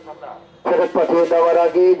ফেরত পাঠিয়ে দেওয়ার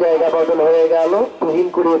আগে জায়গা বদল হয়ে গেল। তুহিন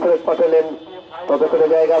কুড়িয়ে ফেরত পাঠালেন, তত করে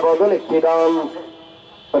জায়গা বদল। 1টি রান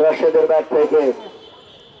রাশেদের ব্যাট থেকে।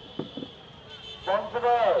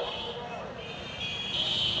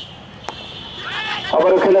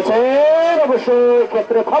 আবারও খেলেছেন, অবশ্য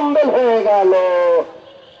ক্ষেত্রে ফাম্বেল হয়ে গেল।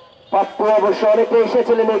 পাপ্পু অবশ্য অনেকটা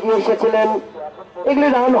এসেছিলেন, এগিয়ে এসেছিলেন। এগুলি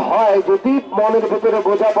রান হয় যদি মনের ভিতরে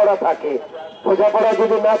বোঝাপড়া থাকে। বোঝাপড়া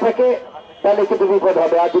যদি না থাকে তাহলে কিন্তু বিপদ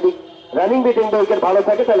হবে। আর যদি রানিং বিটিং উইকেট ভালো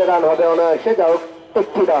থাকে তাহলে রান হবে অনায়াসে। যাও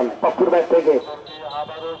 1টি রান পাপ্পুর ব্যাট থেকে।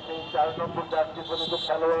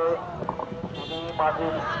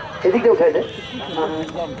 এদিকে উঠে যায়।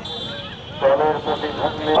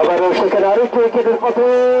 আবারও সেখানে আরেকটি উইকেটের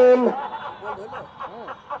পতন।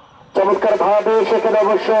 চমৎকার ভাবে সেখানে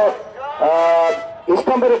অবশ্য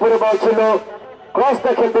স্টাম্পের উপরে বল ছিল।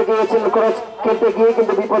 ক্রসটা খেলতে গিয়েছিল, ক্রস খেলতে গিয়ে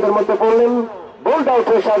কিন্তু বিপদের মধ্যে পড়লেন। বোল্ড আউট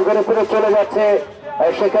হয়ে সাত ঘরে ফিরে চলে যাচ্ছে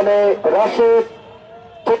সেখানে রাশেদ।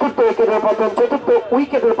 4র্থ উইকেটের পতন, 4র্থ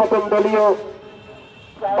উইকেটের পতন দলীয়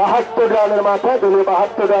 72 রানের মাথায়। দলীয়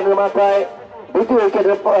 72 রানের মাথায় 2টি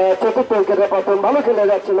উইকেটের 4র্থ উইকেটের পতন। ভালো খেলে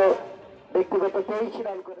যাচ্ছিল ব্যক্তিগত 23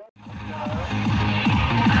 রান করে।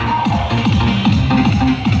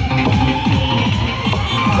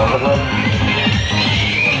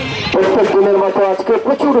 প্রত্যেক দিনের মতো আজকে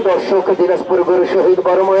প্রচুর দর্শক দিনাজপুর গরু শহীদ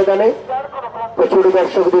বড় ময়দানে। প্রচুর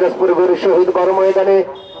দর্শক দিনাজপুর গরু শহীদ বড় ময়দানে।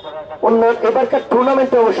 এবারকার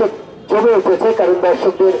টুর্নামেন্টে অবশ্য জমে উঠেছে, কারণ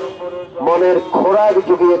দর্শকদের মনের খোরাক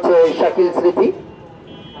জুগিয়েছে শাকিল স্মৃতি।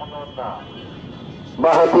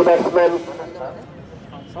 বাহাতি ব্যাটসম্যান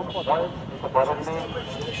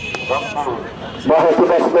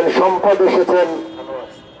সম্পদ এসেছেন।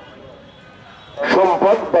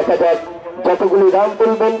 সম্পদ দেখা যাক যতগুলি রান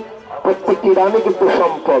তুলবেন, প্রত্যেকটি রানে কিন্তু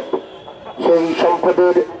সম্পদ। সেই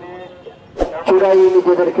সম্পদের চূড়াই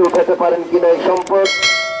নিজেদেরকে উঠাতে পারেন কিনা এই সম্পদ।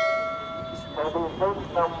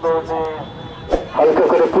 হালকা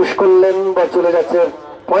করে পুশ করলেন, বা চলে যাচ্ছে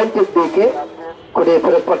পয়েন্টের দিকে। করে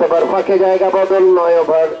ফেরত পাঠাবার ফাঁকে জায়গা বদল। 9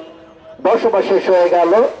 ওভার 10 ওভার শেষ হয়ে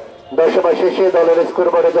গেল। 10 ওভার শেষে দলের স্কোর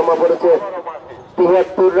বোর্ডে জমা পড়েছে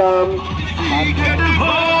 73 রান।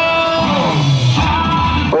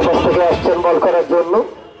 ওই পাশ থেকে আসছেন বল করার জন্য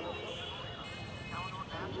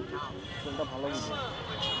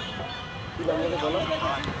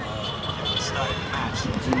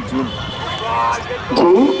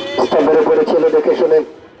স্টাম্পের উপরে ছিল, দেখে শুনে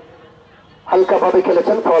হালকা ভাবে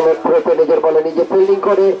খেলেছেন। ফলতে নিজের বলে নিজে ফিল্ডিং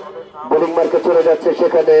করে বোলিং মার্কে চলে যাচ্ছে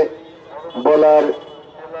সেখানে বোলার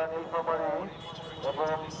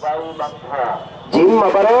জিম।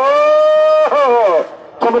 আবারও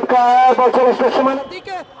চমৎকার বল চলে আসলো সীমানার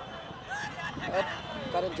দিকে।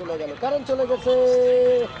 কারেন্ট চলে গেল, কারেন্ট চলে গেছে।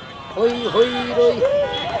 হই হই রই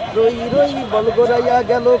রই রই বল গড়াইয়া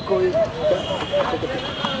গেল কই।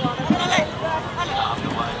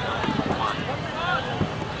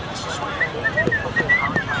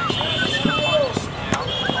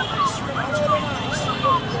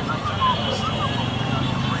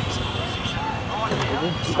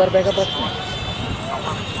 কিপার ব্যাকআপ আছে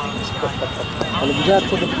তাহলে বুঝা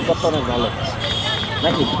যাচ্ছে যে কিপারটা অনেক ভালো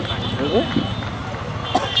নাকি।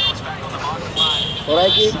 ওরাই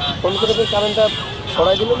কি ফোন করে কারেন্টটা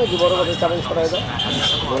সরাই দিল নাকি? বড় ভাবে কারেন্ট সরাই দেয়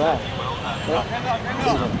ওরা।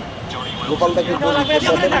 গোপালটাকে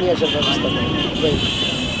নিয়ে আসার ব্যবস্থা নেই।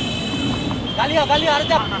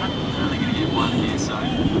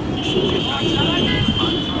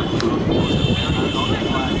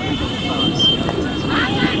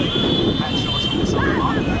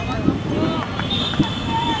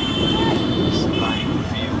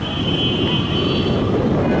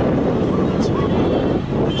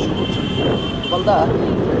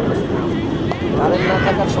 কারেন্ট না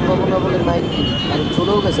থাকার সম্ভাবনা বলে নাই, কারেন্ট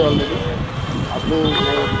চলেও গেছে অলরেডি। আপনি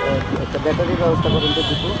একটা ব্যাটারির ব্যবস্থা করেন তো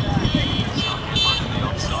দুটো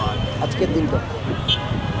আজকের দিনটা।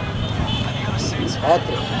 হ্যাঁ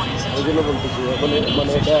তো ওই জন্য বলতেছি এখন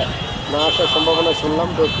মানে এটা না আসার সম্ভাবনা শুনলাম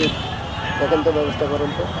তো, একটু দেখেন তো ব্যবস্থা করেন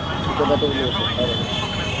তো দুটো ব্যাটারি নিয়েছে।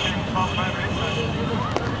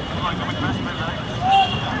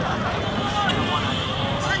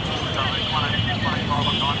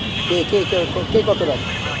 কে কে কে কত রান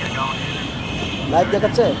লাইভ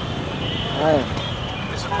দেখাচ্ছে? হ্যাঁ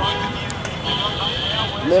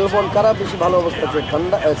মেলবোর্ন কারা বেশি ভালো অবস্থা আছে?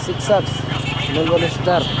 ঠান্ডা sixers, Melbourne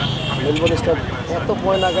star. Melbourne star এত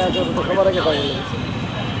পয়েন্ট আগে আছে, ওরা তো সবার আগে পাই গেছে।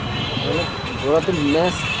 ওরা তো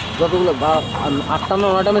ম্যাচ যতগুলো 8টা না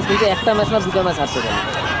 9টা ম্যাচ কিন্তু একটা ম্যাচ না 2টা ম্যাচ হারতে পারে।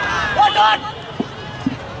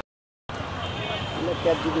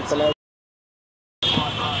 ক্যাচ যদি খেলা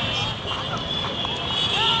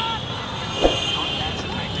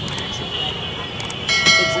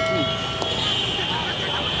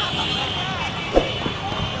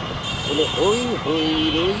ওই হই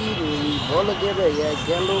রই রই বল দেবে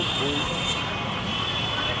গেল।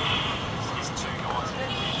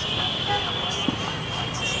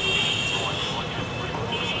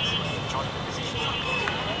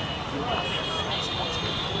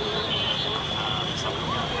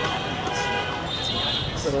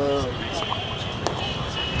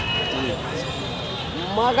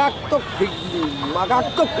 মাগাত্মক ফিল্ডিং,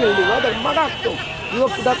 মাগাত্মক ফিল্ডিং, ওদের মাগাত্মক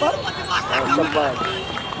ব্যাপার।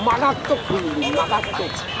 মাগাত্মক ফিল্ডিং,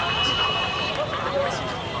 মাগাত্মক।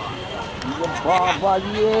 বাবা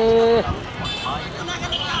ইয়ে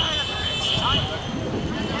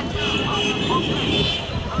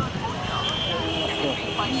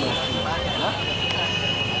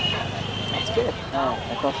আজকে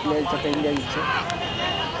একটা অস্ট্রেলিয়া একটা ইন্ডিয়া দিচ্ছে,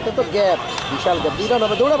 এটা তো গ্যাপ, বিশাল গ্যাপ। 2 রান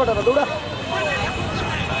হবে, দৌড়া বাটারা দৌড়া।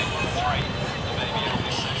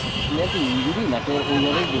 নাকি ইঞ্জুরি না তো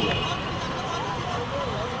ওইভাবেই দৌড়া।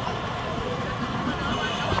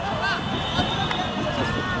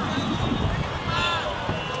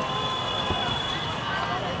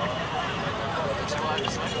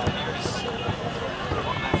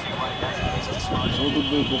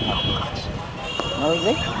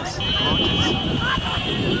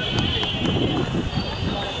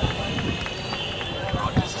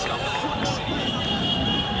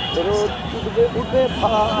 উঠবে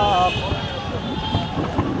ভাব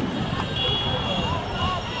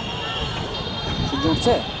সূর্য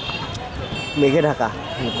উঠছে, মেঘে ঢাকা,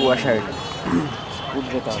 কুয়াশা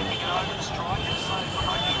উঠবে তাহলে।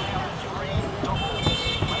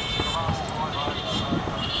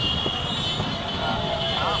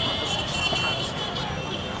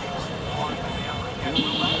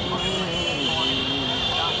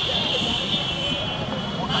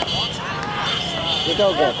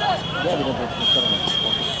 এটাও গ্যাপ,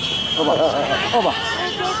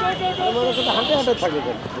 হাঁটে হাঁটে থাকে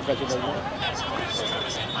কেন?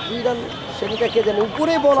 2 রান সেদিনটা কে জানে,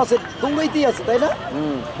 উপরেই বল আছে, দৌড়াইতেই আছে তাই না?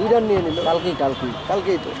 2 রান নিয়ে নিল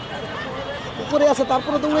কালকেই তো উপরে আছে,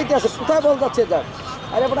 তারপরে দৌড়াইতে আছে, কোথায় বল যাচ্ছে যাক।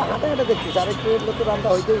 আরে আমরা হাঁটে হাঁটে দেখছিস, আরেকটু এলে তো রানটা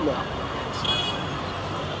হইতেই না।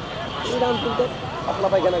 2 রান তুলতে পাতলা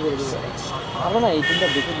পায়খানা করে দিবে আমরা না, এই তিনটা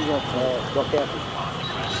দেখে দিতে হচ্ছে ডকে।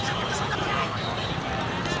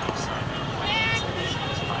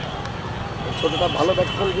 ছোটটা ভালো ব্যাট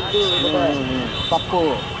করে কিন্তু পাপ্পু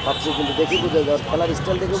কিন্তু দেখে বোঝা যায়, খেলার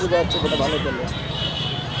স্টাইল দেখে বোঝা যাচ্ছে ওটা ভালো খেলে।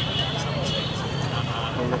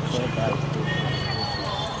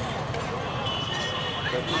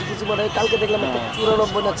 কিছু মানে কালকে দেখলাম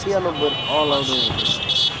 94 না 96 অল আউট হয়ে গেছে।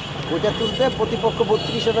 ওইটা তুলতে প্রতিপক্ষ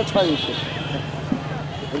 32 রানে 6 উইকেট,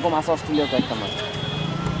 এরকম আছে অস্ট্রেলিয়াতে একটা ম্যাচ।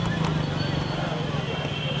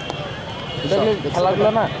 খেলাগুলো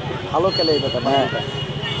না ভালো খেলে এই ব্যাপারটা।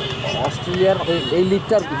 অস্ট্রেলিয়ার এই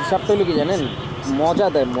লিগটার হিসাবটা হলো কি জানেন, মজা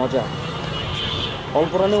দেয়, মজা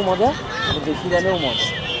অল্প রানেও মজা, বেশি রানেও মজা,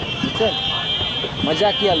 বুঝছেন? মজা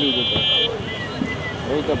কি আর লিগ এটা,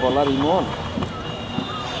 এইটা বলার ইমন।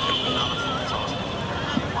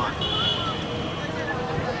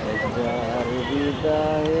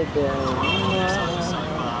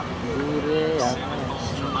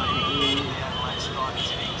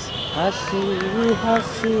 হাসি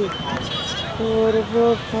হাসি করব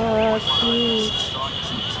ফাঁসি।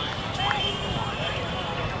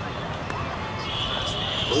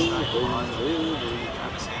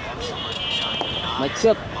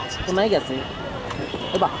 মাইচত কোনায় গেছে,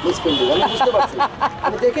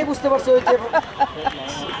 আমি দেখেই বুঝতে পারছি ওই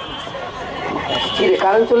যে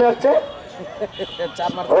কারেন্ট চলে আসছে।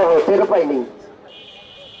 টের পাইনি।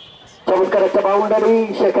 চমৎকার একটা বাউন্ডারি,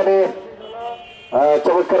 সেখানে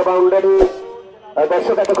চমৎকার বাউন্ডারি।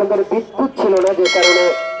 দর্শক এতক্ষণ ধরে বিদ্যুৎ ছিল না, যে কারণে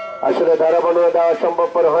আসলে ধারা বানিয়ে দেওয়া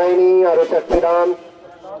সম্ভবপর হয়নি। আরো 4টি রান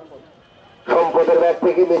সম্পদের ব্যাট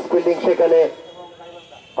থেকে, মিস ফিল্ডিং সেখানে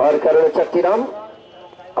হওয়ার কারণে 4টি রান।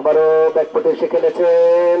 আবারও ব্যাকফুটে এসে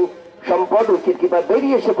খেলেছেন সম্পদ, উইকেট কিপার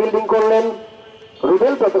বেরিয়ে এসে ফিল্ডিং করলেন।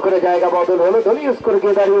 রুবেল ততক্ষণে জায়গা বদল হলো, দলীয় স্কোর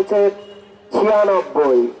গিয়ে দাঁড়িয়েছে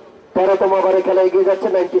 96। 13তম ওভারে খেলা এগিয়ে যাচ্ছে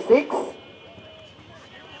 96।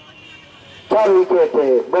 4 উইকেটে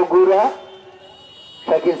বগুড়া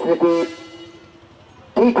শাকিল স্মৃতি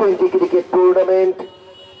টি-20 ক্রিকেট টুর্নামেন্ট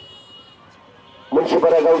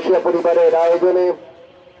মুন্সিপাড়া গাউসিয়া পরিবারের আয়োজনে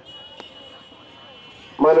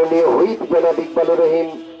মাননীয় হুইপ জনাব ইকবালুর রহিম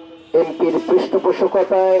এমপির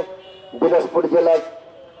পৃষ্ঠপোষকতায় দিনাজপুর জেলা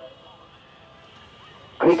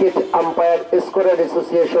ক্রিকেট আম্পায়ার স্কোরার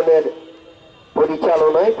অ্যাসোসিয়েশনের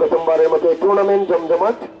পরিচালনায় প্রথমবারের মতো এই টুর্নামেন্ট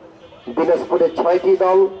জমজমাট। দিনাজপুরের 6টি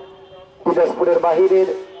দল, দিনাজপুরের বাহিরের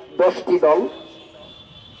 10টি দল।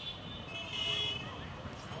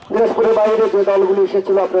 দিনাজপুরের বাইরে যে দলগুলি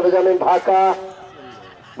এসেছিল আপনারা জানেন,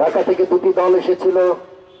 ঢাকা থেকে 2টি দল এসেছিল,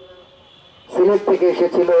 সিলেট থেকে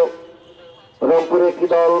এসেছিল রংপুরের একটি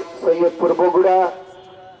দল, সৈয়দপুর বগুড়া,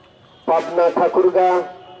 পাবনা ঠাকুরগাঁ,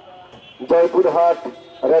 জয়পুরহাট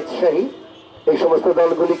রাজশাহী, এই সমস্ত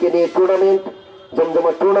দলগুলিকে নিয়ে টুর্নামেন্ট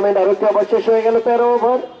জমজমাট টুর্নামেন্ট। আরো একটি ওভার শেষ হয়ে গেল, 13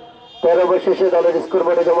 ওভার। 13 ওভার শেষে দলের স্কোর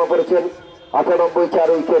বোর্ডে জমা পড়েছেন 98 4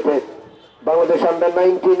 উইকেটে বাংলাদেশ আন্ডার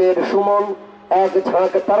 19-এর সুমন, এক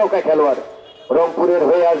ঝাঁক তারকা খেলোয়াড় রংপুরের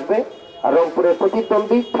হয়ে আসবে। আর রংপুরের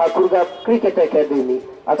প্রতিদ্বন্দ্বী ঠাকুরগাঁ ক্রিকেট একাডেমি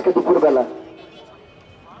আজকে দুপুরবেলা।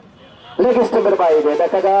 লেগ স্টাম্পের বাইরে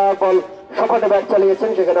দেখা যাক, বল সপাটে ব্যাট চালিয়েছেন,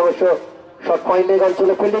 সেখানে অবশ্য শর্ট পয়েন্ট লেগ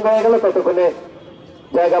অঞ্চলে ফিল্ডিং হয়ে গেল। ততক্ষণে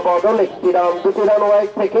জায়গা বদল, 2টি রান ওয়াইড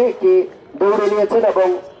থেকে একটি দৌড়ে নিয়েছেন এবং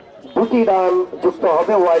 2টি রান যুক্ত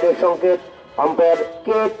হবে ওয়াইডের সংকেত আম্পায়ার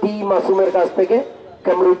KT মাসুমের কাছ থেকে।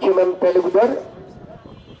 কামরুজ্জামান তেলুগুদার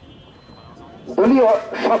দলীয়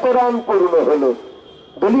 7 রান পূর্ণ হলো,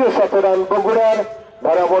 দলীয় 7 রান। বগুড়ার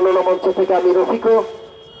ধারা বর্ণনা মঞ্চ থেকে আমি রফিকও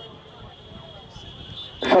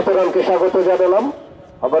 7 রানকে স্বাগত জানালাম।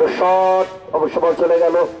 আবার শট, অবশ্য বল চলে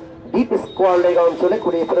গেল ডিপ স্কোয়ার লেগ অঞ্চলে,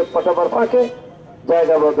 কুড়িয়ে ফেরত পাঠাবার ফাঁকে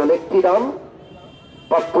জায়গা বদল, 1টি রান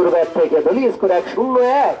পাপ্পুর ব্যাট থেকে। দলীয় স্কোর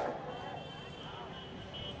 1-0-1।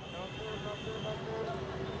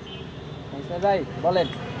 ভাই বলেন।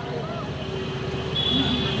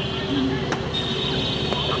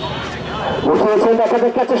 উঠিয়েছেন দেখা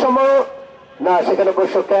যাক ক্যাচের সময় না, সেখানে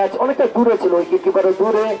অবশ্য ক্যাচ অনেকটা দূরে ছিল, উইকেট কিপারও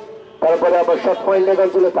দূরে, তারপরে আবার শর্ট পয়েন্ট লেগ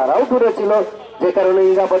অঞ্চলে তারাও দূরে ছিল, যে কারণে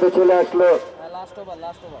নিরাপদে চলে আসলো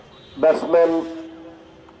ব্যাটসম্যান।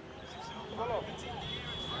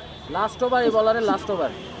 লাস্ট ওভার এই বলারের লাস্ট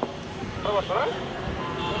ওভার।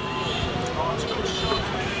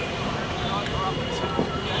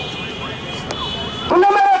 তুলে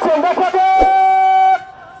মেরেছেন, দেখা যাক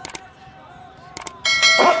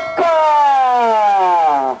ছক্কা।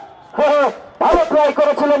 ভালো ট্রাই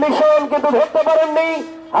করেছিল মিশন, কিন্তু ধরতে পারেননি,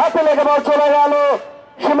 হাতে লেগে বল চলে গেল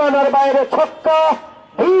সীমানার বাইরে। ছক্কা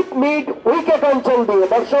ডিপ মিড উইকেট অঞ্চল দিয়ে।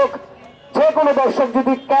 দর্শক, যে কোনো দর্শক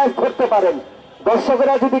যদি ক্যাচ ধরতে পারেন,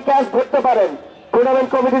 দর্শকেরা যদি ক্যাচ ধরতে পারেন, টুর্নামেন্ট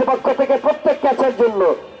কমিটির পক্ষ থেকে প্রত্যেক ক্যাচের জন্য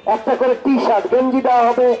একটা করে টি-শার্ট গেঞ্জি দেওয়া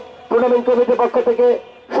হবে। টুর্নামেন্ট কমিটির পক্ষ থেকে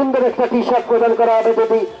সুন্দর একটা টি-শার্ট প্রদান করা হবে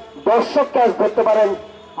যদি দর্শক ক্যাচ ধরতে পারেন।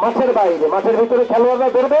 মাঠের বাইরে, মাঠের ভিতরে খেলোয়াড়রা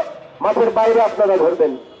ধরবে, মাঠের বাইরে আপনারা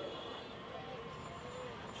ধরবেন।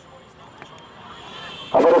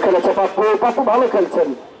 আবারও খেলেছে পাপ্পু ভালো খেলছেন,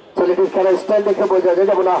 ছেলেটির খেলার স্টাইল দেখে বোঝা যায়।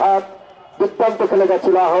 যেমন আহাত দুর্দান্ত খেলে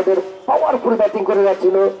যাচ্ছিল, আহাদের পাওয়ারফুল ব্যাটিং করে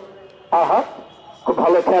যাচ্ছিল। আহাত খুব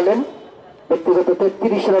ভালো খেলেন, ব্যক্তিগত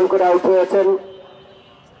 33 রান করে আউট হয়েছেন।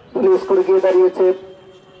 দলীয় স্কোরে গিয়ে দাঁড়িয়েছে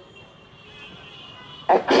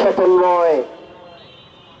 109।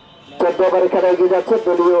 14 ওভারে খেলা এগিয়ে যাচ্ছে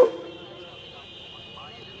দলীয়।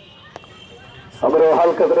 আবারও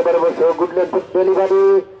হালকা করে বেড়ে বসে গুড লেন্থ ডেলিভারি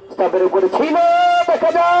স্টাম্পের উপরে ছিল, দেখা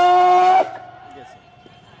যাক,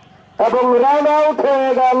 এবং রান আউট হয়ে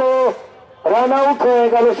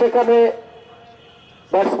গেল। সেখানে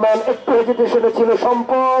ব্যাটসম্যান একটু হেজিটেশনে ছিল।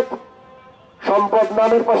 সম্পদ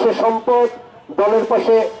নামের পাশে সম্পদ, দলের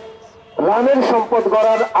পাশে রানের সম্পদ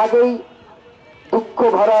গড়ার আগেই দুঃখ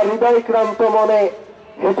ভরা হৃদয়ক্রান্ত মনে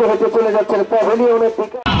হেঁটে হেঁটে চলে যাচ্ছেন প্যাভিলিয়নের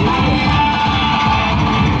দিকে।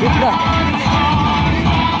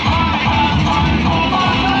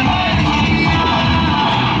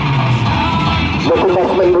 নতুন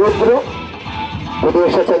ব্যাটসম্যান রুদ্র যদি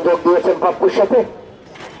এসেছেন, যোগ দিয়েছেন পাপ্পুর সাথে।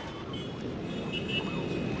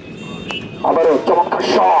 আবারও চমৎকার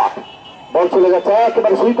শট, বল চলে যাচ্ছে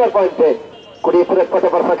একেবারে সুইপার পয়েন্টে, কুড়িয়ে ফেরত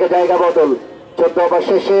পাঠাবার ফাঁকে জায়গা বদল। 14 ওভার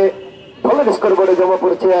শেষে দলের স্কোর বোর্ডে জমা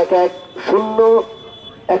পড়েছে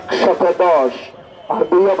 1-1-0-110। আর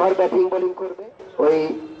 2 ওভার ব্যাটিং বোলিং করবে ওই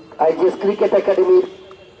IGS ক্রিকেট একাডেমির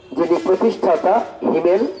যিনি প্রতিষ্ঠাতা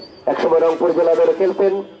হিমেল, একসময় রংপুর জেলা দলে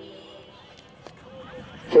খেলতেন।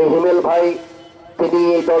 সেই হিমেল ভাই, তিনি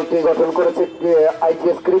এই দলটি গঠন করেছে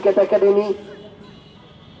IGS ক্রিকেট একাডেমি।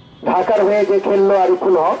 ঢাকার হয়ে যে খেললো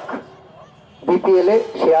আরিফুল হক BPL-এ,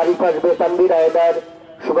 সে আরিফ আসবে, তানভীর আয়দার,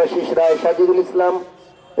 সুভাষিস রায়, সাজিদুল ইসলাম,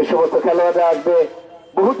 এই সমস্ত খেলোয়াড়রা আসবে।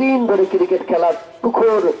 বহুদিন ধরে ক্রিকেট খেলার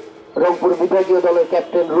তুখোর রংপুর বিভাগীয় দলের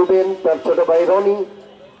ক্যাপ্টেন রুবেন, তার ছোট ভাই রনি,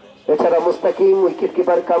 এছাড়া মুস্তাকিম, উইকেট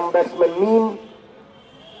কিপার কাম ব্যাটসম্যান মিম,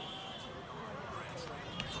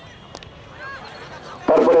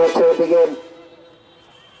 তারপরে হচ্ছে ওদিকে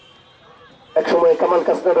একসময় কামাল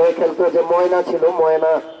কাসনার হয়ে খেলতো যে ময়না ছিল,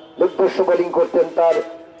 ময়না দুর্ধর্ষ বোলিং করতেন, তার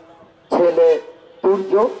ছেলে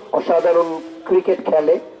তুর্য অসাধারণ ক্রিকেট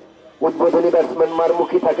খেলে, উদ্বোধনী ব্যাটসম্যান,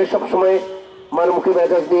 মারমুখী থাকে, সবসময় মারমুখী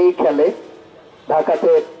মেজাজ দিয়েই খেলে।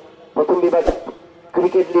 ঢাকাতে প্রথম বিভাগ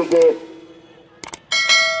ক্রিকেট লিগে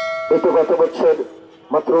এই তো গত বছর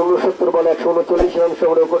মাত্র 69 বলে 139 রান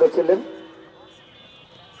সংগ্রহ করেছিলেন।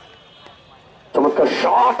 চমৎকার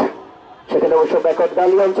শট, সেখানে অবশ্য ব্যাকওয়ার্ড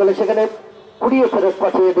গালি অঞ্চলে, সেখানে কুড়িয়ে ফেরত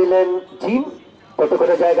পাঠিয়ে দিলেন জিম। তত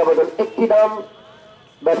করে জায়গা বদল, একটি রান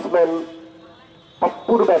ব্যাটসম্যান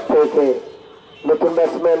পাপ্পুর ব্যাট থেকে। নতুন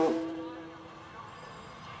ব্যাটসম্যান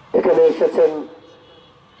এখানে এসেছেন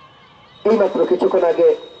এইমাত্র কিছুক্ষণ আগে,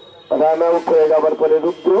 রান আউট হয়ে যাওয়ার পরে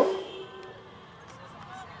রুদ্র।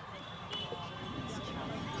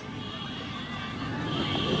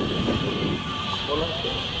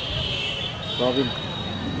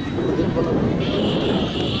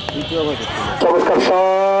 চমৎকার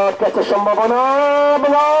শট, ক্যাচের সম্ভাবনা,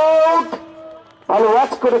 ভালো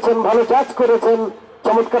ওয়াচ করেছেন, ভালো জাজ করেছেন,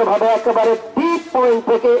 চমৎকার ভাবে একেবারে ডিপ পয়েন্ট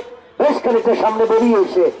থেকে বেশ খানিকটা সামনে বেরিয়ে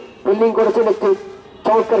এসে ফিল্ডিং করেছেন, একটি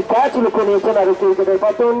চমৎকার ক্যাচ লুপে নিয়েছেন। আর একটি উইকেটের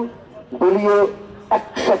পতন, দলীয়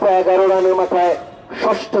 111 রানের মাথায়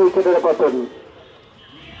ষষ্ঠ উইকেটের পতন।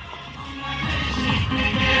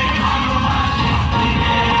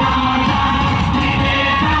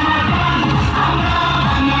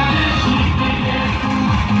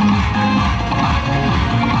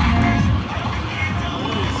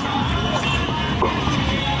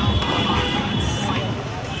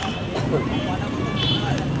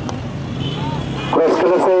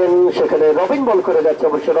 সেখানে রবিন বল করে যাচ্ছে,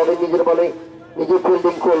 অবশ্য রবিন নিজের বলে নিজে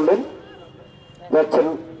ফিল্ডিং করলেন, যাচ্ছেন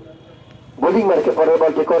বোলিং মার্কে পরের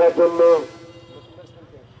বলটি করার জন্য।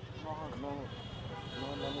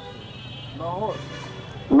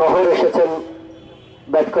 নহর এসেছেন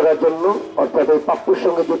ব্যাট করার জন্য, অর্থাৎ ওই পাপ্পুর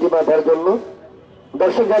সঙ্গে জুটি বাঁধার জন্য।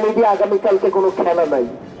 দর্শক জানিয়ে দিয়ে আগামীকালকে কোনো খেলা নাই,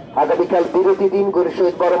 আগামীকাল বিরতি দিন গড়ে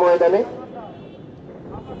শহীদ বড় ময়দানে।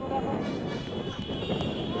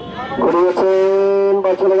 ঘুরিয়েছেন,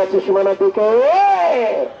 বল চলে যাচ্ছে সীমানার দিকে,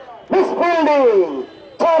 মিসফিল্ডিং,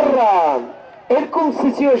 4 রান। এরকম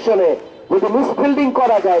সিচুয়েশনে যদি মিসফিল্ডিং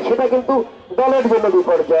করা যায় সেটা কিন্তু দলের জন্য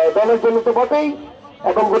বিপর্যয়, দলের জন্য তো বটেই,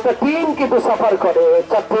 এবং গোটা টিম কিন্তু সাফার করে।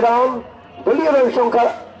 4টি রান, দলীয় রান সংখ্যা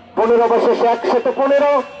 15, অবশেষে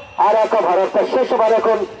 115 আর 1 ওভার, অর্থাৎ শেষ ওভার।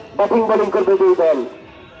 এখন ব্যাটিং বোলিং করবে দুই দল।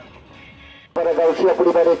 গাউসিয়া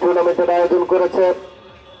পরিবারের টুর্নামেন্টের আয়োজন করেছে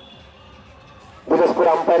দিনাজপুর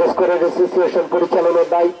আম্পায়ার স্কোয়ার অ্যাসোসিয়েশন পরিচালনার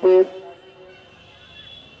দায়িত্বে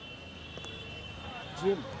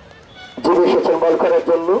যিনি এসেছেন বল করার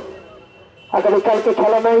জন্য। আগামীকালকে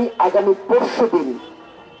খেলা নাই, আগামী পরশু দিন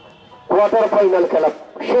কোয়ার্টার ফাইনাল খেলা,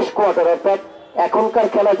 শেষ কোয়ার্টার, অর্থাৎ এখনকার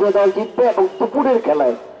খেলা যে দল জিতবে এবং দুপুরের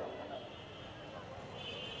খেলায়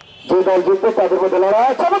যে দল জিতবে তাদের মধ্যে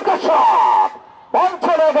লড়াই। চমৎকার শট, বল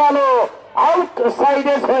চলে গেল আউট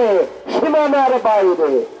সাইডে হয়ে সীমানার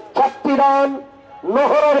বাইরে। 4টি রান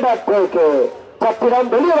নহরের ব্যাট থেকে, 4টি রান,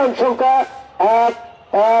 দলীয় রান সংখ্যা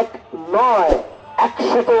 119,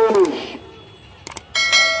 119।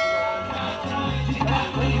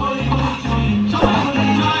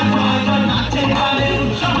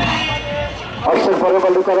 অর্ষের পরে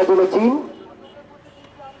বল করার জন্য চীন,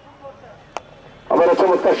 আবার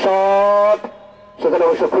চমৎকার শট, সেখানে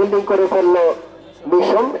অবশ্য ফিল্ডিং করে ফেলল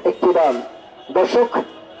মিশন, 1টি রান। দর্শক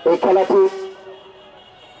এই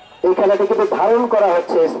খেলাটি কিন্তু ধারণ করা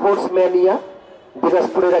হচ্ছে স্পোর্টস ম্যানিয়া,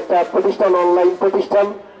 দিনাজপুরের একটা প্রতিষ্ঠান, অনলাইন প্রতিষ্ঠান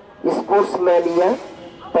স্পোর্টস ম্যানিয়া,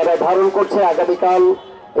 তারা ধারণ করছে। আগামীকাল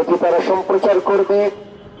এটি তারা সম্প্রচার করবে।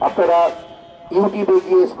 আপনারা ইউটিউবে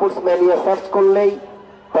গিয়ে স্পোর্টস ম্যানিয়া সার্চ করলেই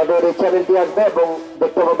তাদের এই চ্যানেলটি আসবে এবং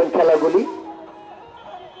দেখতে পাবেন খেলাগুলি।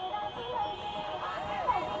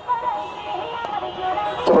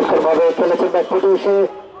 চমৎকার ভাবে খেলেছেন ব্যাট ফুটে এসে,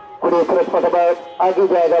 কুড়িয়ে ফেরত পাঠাবার আগে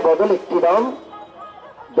জায়গা বদল, 1টি রান,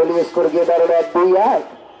 দলীয় স্কোর গিয়ে দাঁড়ানো 1-2-1,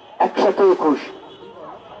 121।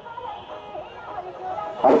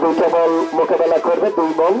 আর 2টা বল মোকাবেলা করবে, 2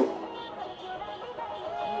 বল।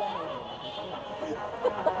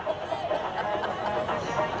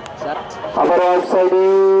 আবারও আউটসাইডে,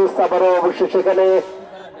 আবারও অবশ্য সেখানে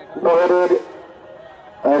নহরের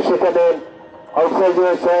সেখানে আউটসাইড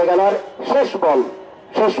হয়ে গেল। আর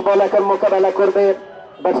শেষ বল এখন মোকাবেলা করবে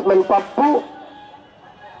ব্যাটসম্যান পাপ্পু।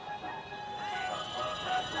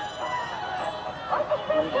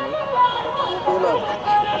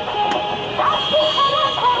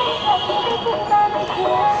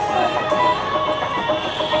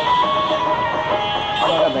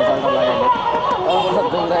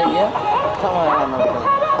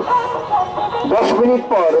 10 মিনিট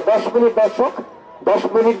পর 10 মিনিট দর্শক 10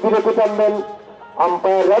 মিনিট বিরতি টানবেন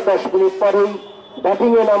আম্পায়াররা। 10 মিনিট পরেই ব্যাটিং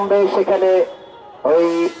এ নামবে সেখানে ওই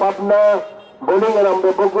পাবনা, বোলিং এ নামবে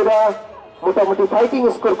বগুড়া। মোটামুটি ফাইটিং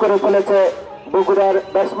স্কোর করে ফেলেছে বগুড়ার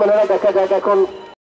ব্যাটসম্যানেরা। দেখা যাক এখন